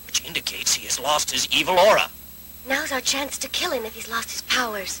him, which indicates he has lost his evil aura. Now's our chance to kill him if he's lost his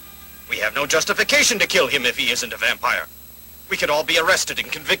powers. We have no justification to kill him if he isn't a vampire. We could all be arrested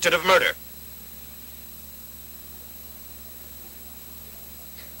and convicted of murder.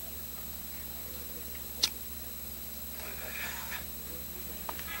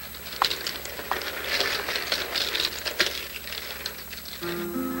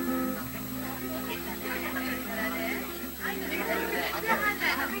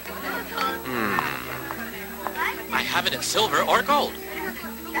 I have it in silver or gold.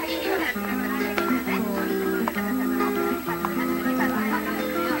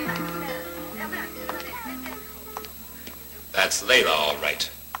 That's Layla, all right.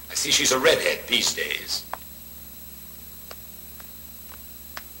 I see she's a redhead these days.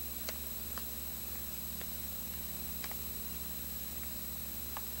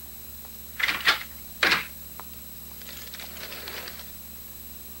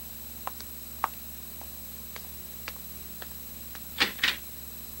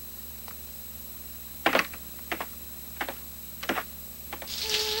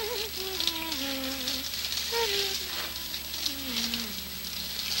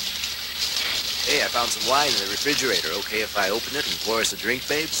 Hey, I found some wine in the refrigerator. Okay if I open it and pour us a drink,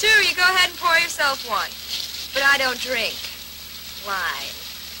 babe? Sure, you go ahead and pour yourself one. But I don't drink wine.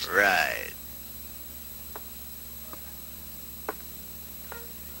 Right.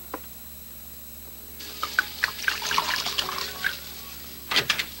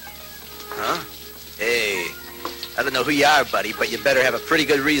 Huh? Hey, I don't know who you are, buddy, but you better have a pretty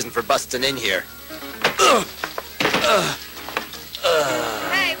good reason for busting in here.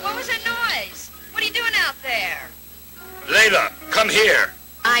 Hey, what was that noise? What are you doing out there? Layla, come here.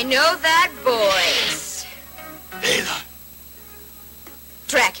 I know that voice. Layla.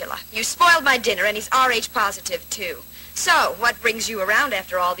 Dracula, you spoiled my dinner, and he's RH positive, too. So, what brings you around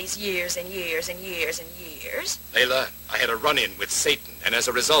after all these years and years and years and years? Layla, I had a run-in with Satan, and as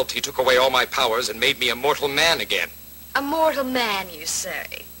a result, he took away all my powers and made me a mortal man again. A mortal man, you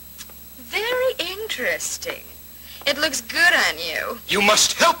say? Very interesting. It looks good on you. You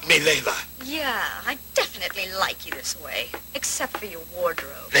must help me, Layla. Yeah, I definitely like you this way. Except for your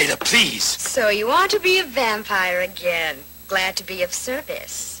wardrobe. Layla, please. So you want to be a vampire again. Glad to be of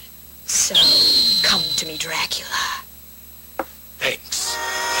service. So, come to me, Dracula. Thanks.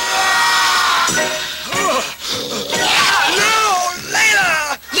 No,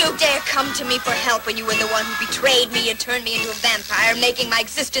 Layla! You dare come to me for help when you were the one who betrayed me and turned me into a vampire, making my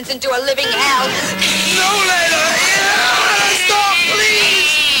existence into a living hell. No, Layla! Stop,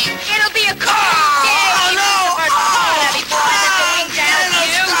 please! It'll be a call. No! Before I lift a wing to help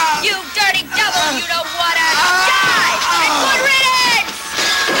you. You dirty devil, you don't want to die! And good riddance!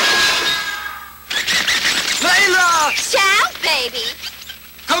 Layla! Shout, baby!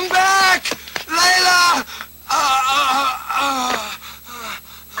 Come back! Layla!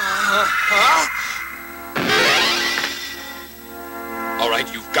 All right,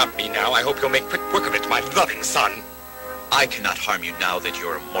 you've got me now. I hope you'll make quick work of it, my loving son. I cannot harm you now that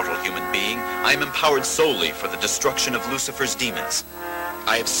you're a mortal human being. I am empowered solely for the destruction of Lucifer's demons.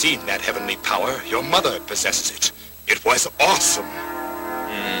 I have seen that heavenly power. Your mother possesses it. It was awesome.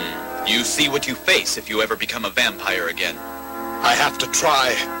 You see what you face if you ever become a vampire again. I have to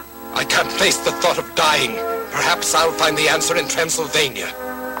try. I can't face the thought of dying. Perhaps I'll find the answer in Transylvania.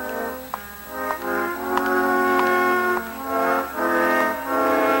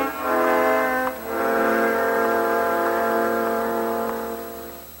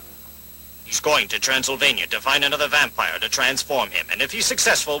 He's going to Transylvania to find another vampire to transform him, and if he's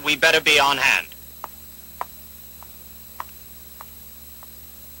successful, we better be on hand.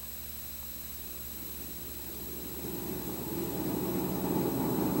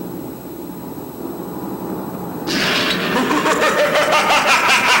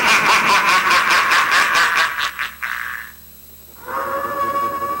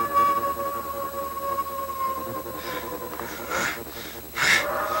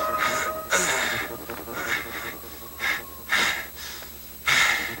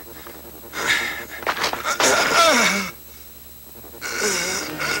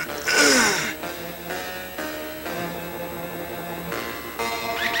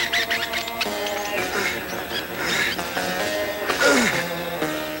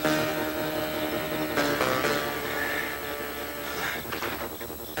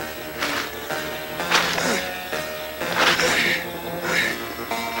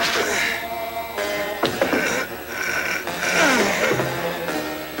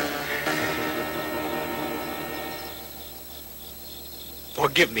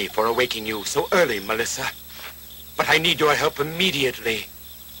 Forgive me for awaking you so early, Melissa. But I need your help immediately.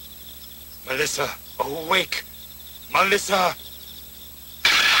 Melissa, awake. Melissa!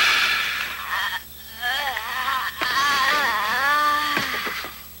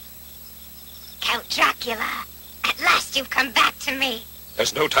 Count Dracula, at last you've come back to me.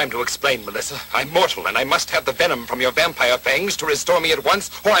 There's no time to explain, Melissa. I'm mortal, and I must have the venom from your vampire fangs to restore me at once,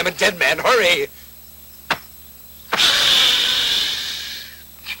 or I'm a dead man. Hurry!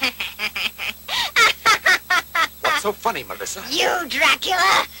 What's so funny, Melissa? You,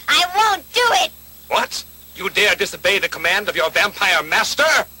 Dracula! I won't do it! What? You dare disobey the command of your vampire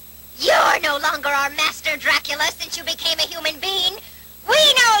master? You're no longer our master, Dracula, since you became a human being.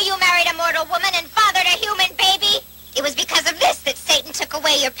 We know you married a mortal woman and fathered a human baby. It was because of this that Satan took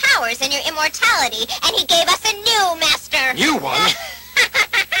away your powers and your immortality, and he gave us a new master. New one?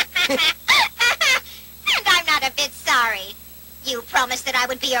 And I'm not a bit sorry. You promised that I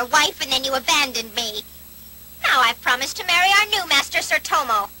would be your wife, and then you abandoned me. Now I've promised to marry our new master, Sir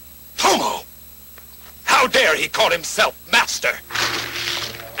Tomo. Tomo? How dare he call himself master?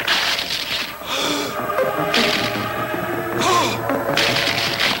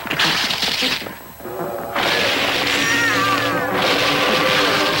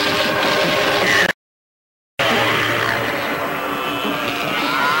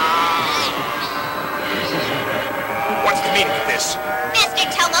 What's the meaning of this? Master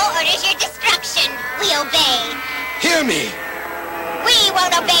Tomo orders your destruction. We obey. Hear me! We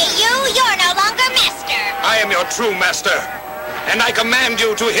won't obey you. You're no longer master. I am your true master, and I command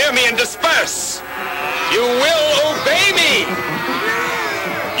you to hear me and disperse. You will obey me!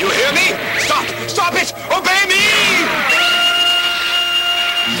 You hear me? Stop! Stop it! Obey me!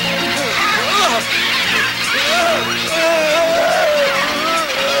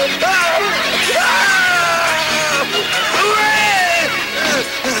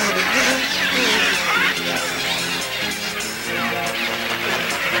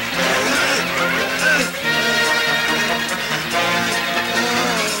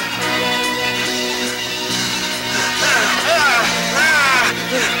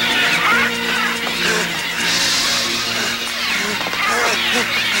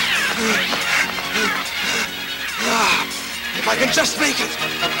 I can just make it.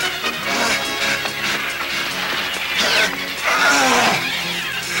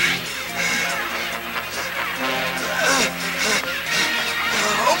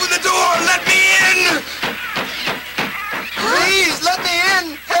 Open the door! Let me in! Please, let me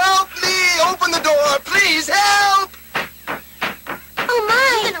in! Help me! Open the door! Please, help! Oh,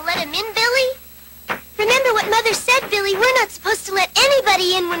 my! You gonna let him in, Billy? Remember what Mother said, Billy. We're not supposed to let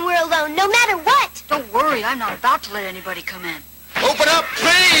anybody in when we're alone, no matter what. Don't worry, I'm not about to let anybody come in. Open up,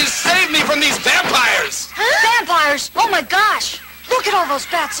 please! Save me from these vampires! Huh? Vampires? Oh my gosh! Look at all those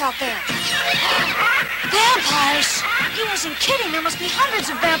bats out there. Vampires? He wasn't kidding. There must be hundreds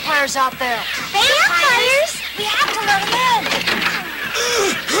of vampires out there. Vampires? We have to let them in.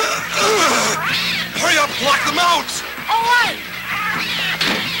 Hurry up, block them out! All right.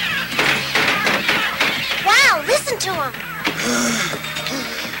 Wow, listen to him.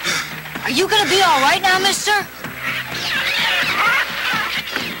 Are you gonna be all right now, mister?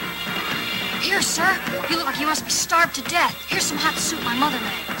 Here, sir. You look like you must be starved to death. Here's some hot soup my mother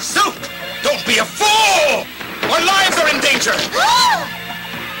made. Soup! Don't be a fool! Our lives are in danger!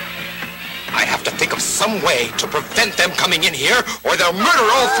 I have to think of some way to prevent them coming in here, or they'll murder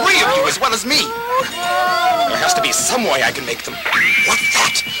all three of you as well as me. There has to be some way I can make them... What's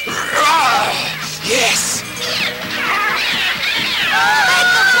that? Yes!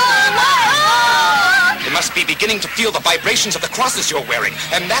 They must be beginning to feel the vibrations of the crosses you're wearing,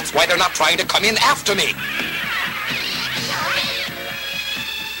 and that's why they're not trying to come in after me.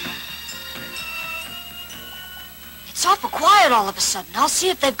 It's awful quiet all of a sudden. I'll see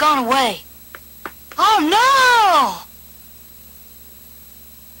if they've gone away. Oh, no!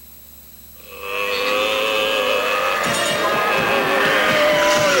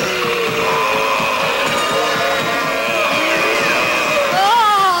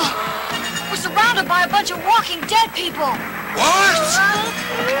 Oh! We're surrounded by a bunch of walking dead people. What?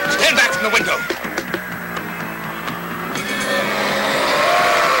 Stand back from the window.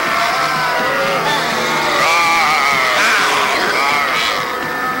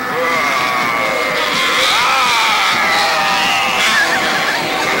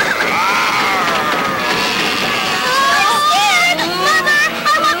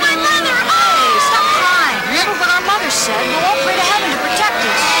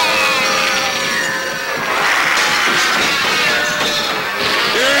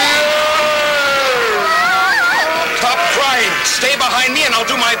 Stay behind me and I'll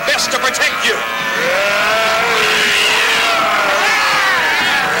do my best to protect you.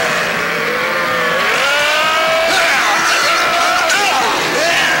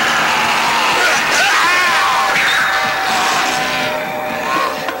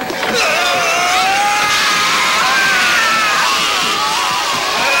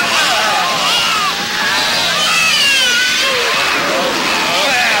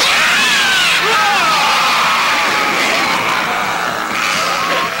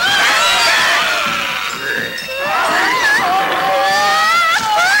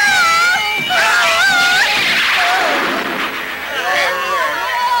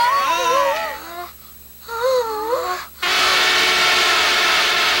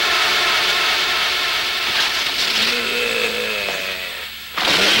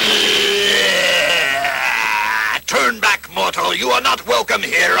 You are not welcome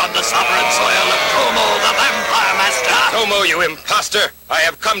here on the sovereign soil of Como, the Vampire Master. Como, you imposter. I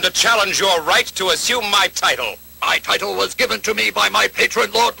have come to challenge your right to assume my title. My title was given to me by my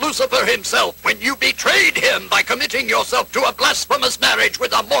patron, Lord Lucifer himself, when you betrayed him by committing yourself to a blasphemous marriage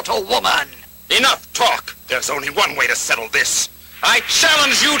with a mortal woman. Enough talk. There's only one way to settle this. I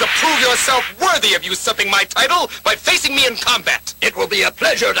challenge you to prove yourself worthy of usurping my title by facing me in combat. It will be a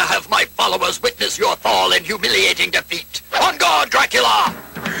pleasure to have my followers witness your fall in humiliating defeat. On guard, Dracula!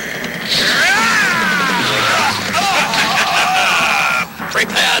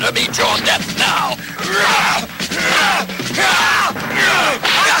 Prepare to meet your death now.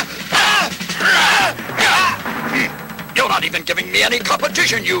 You're not even giving me any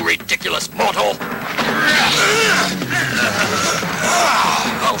competition, you ridiculous mortal.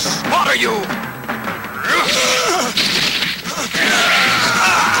 I'll slaughter you!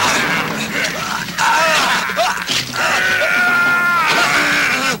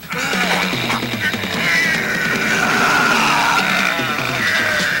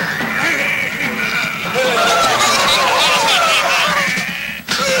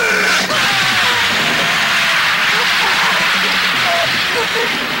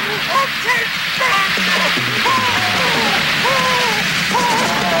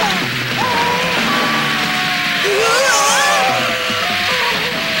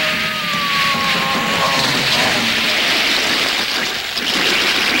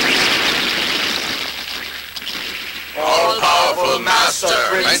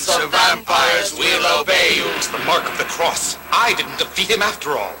 Prince of Vampires, we'll obey you. It's the mark of the cross. I didn't defeat him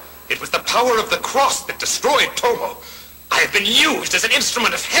after all. It was the power of the cross that destroyed Tomo. I have been used as an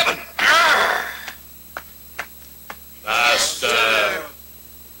instrument of heaven. Arr! Master.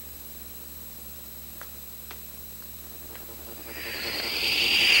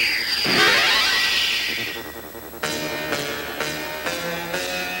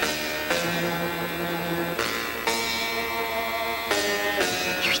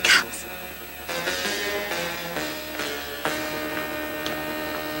 Here he comes.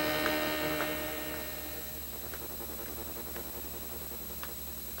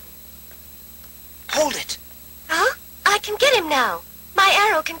 Hold it. Huh? I can get him now. My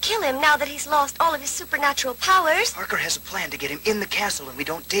arrow can kill him now that he's lost all of his supernatural powers. Parker has a plan to get him in the castle, and we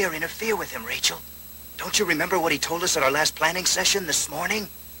don't dare interfere with him, Rachel. Don't you remember what he told us at our last planning session this morning?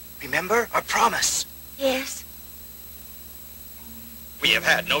 Remember? Our promise. Yes. We have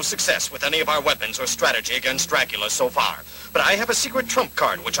had no success with any of our weapons or strategy against Dracula so far, but I have a secret trump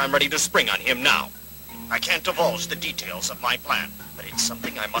card which I'm ready to spring on him now. I can't divulge the details of my plan, but it's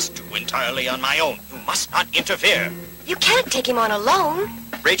something I must do entirely on my own. You must not interfere. You can't take him on alone.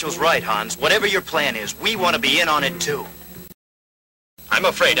 Rachel's right, Hans. Whatever your plan is, we want to be in on it too. I'm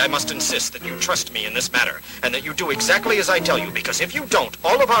afraid I must insist that you trust me in this matter, and that you do exactly as I tell you, because if you don't,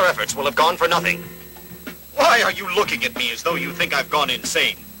 all of our efforts will have gone for nothing. Why are you looking at me as though you think I've gone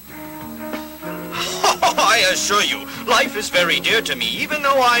insane? I assure you, life is very dear to me, even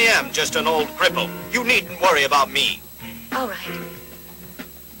though I am just an old cripple. You needn't worry about me. All right.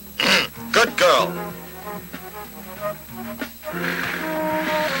 Good girl.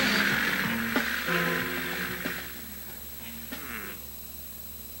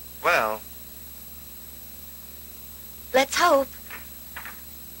 Well, Let's hope.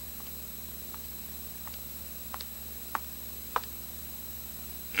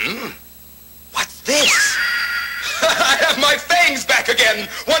 What's this? I have my fangs back again!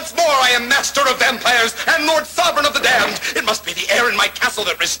 Once more I am master of vampires and Lord Sovereign of the damned! It must be the air in my castle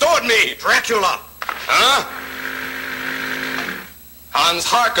that restored me! Dracula! Huh? Hans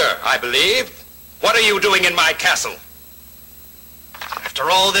Harker, I believe. What are you doing in my castle? After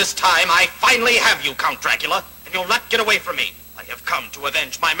all this time, I finally have you, Count Dracula, and you'll not get away from me. I have come to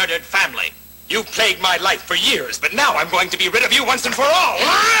avenge my murdered family. You've plagued my life for years, but now I'm going to be rid of you once and for all!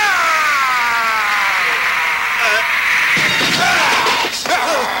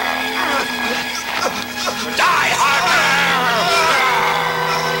 Die, Harker!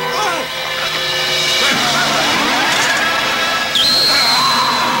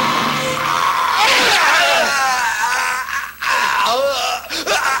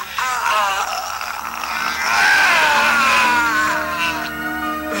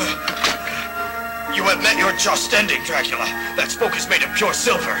 You have met your just ending, Dracula. That spoke is made of pure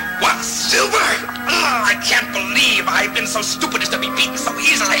silver. What? Silver? I can't believe I've been so stupid as to be beaten so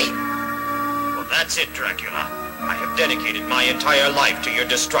easily. Well, that's it, Dracula. I have dedicated my entire life to your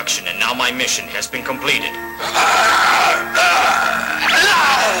destruction, and now my mission has been completed.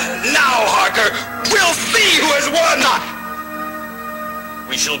 Now, Harker, we'll see who has won!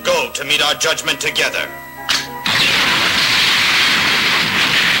 We shall go to meet our judgment together.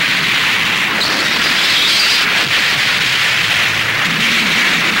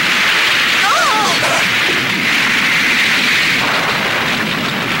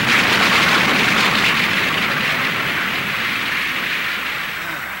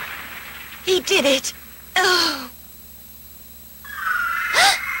 He did it. Oh.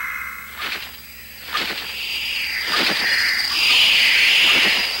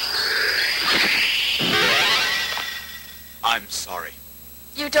 I'm sorry.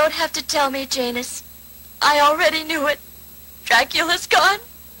 You don't have to tell me, Janus. I already knew it. Dracula's gone.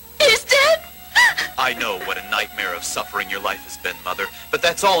 He's dead. I know what a nightmare of suffering your life has been, Mother, but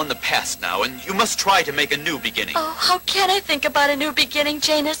that's all in the past now, and you must try to make a new beginning. Oh, how can I think about a new beginning,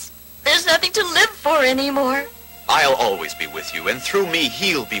 Janus? There's nothing to live for anymore. I'll always be with you, and through me,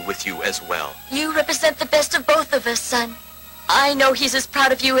 he'll be with you as well. You represent the best of both of us, son. I know he's as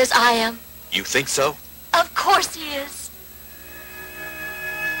proud of you as I am. You think so? Of course he is.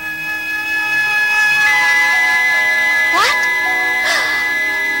 What?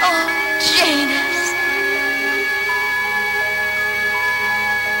 Oh, Janus.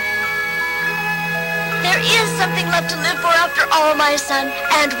 There is something left to live for after all, my son,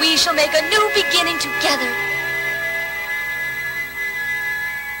 and we shall make a new beginning together.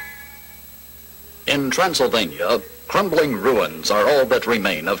 In Transylvania, crumbling ruins are all that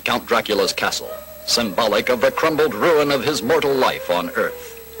remain of Count Dracula's castle, symbolic of the crumbled ruin of his mortal life on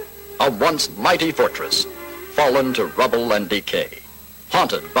Earth. A once mighty fortress, fallen to rubble and decay.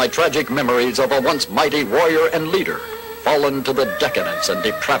 haunted by tragic memories of a once mighty warrior and leader, fallen to the decadence and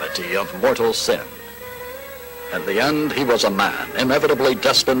depravity of mortal sin. In the end, he was a man, inevitably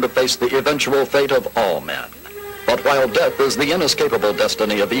destined to face the eventual fate of all men. But while death is the inescapable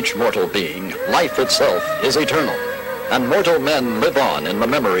destiny of each mortal being, life itself is eternal, and mortal men live on in the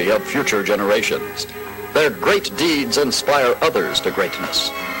memory of future generations. Their great deeds inspire others to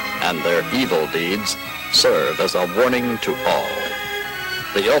greatness, and their evil deeds serve as a warning to all.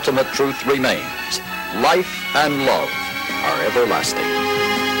 The ultimate truth remains: life and love are everlasting.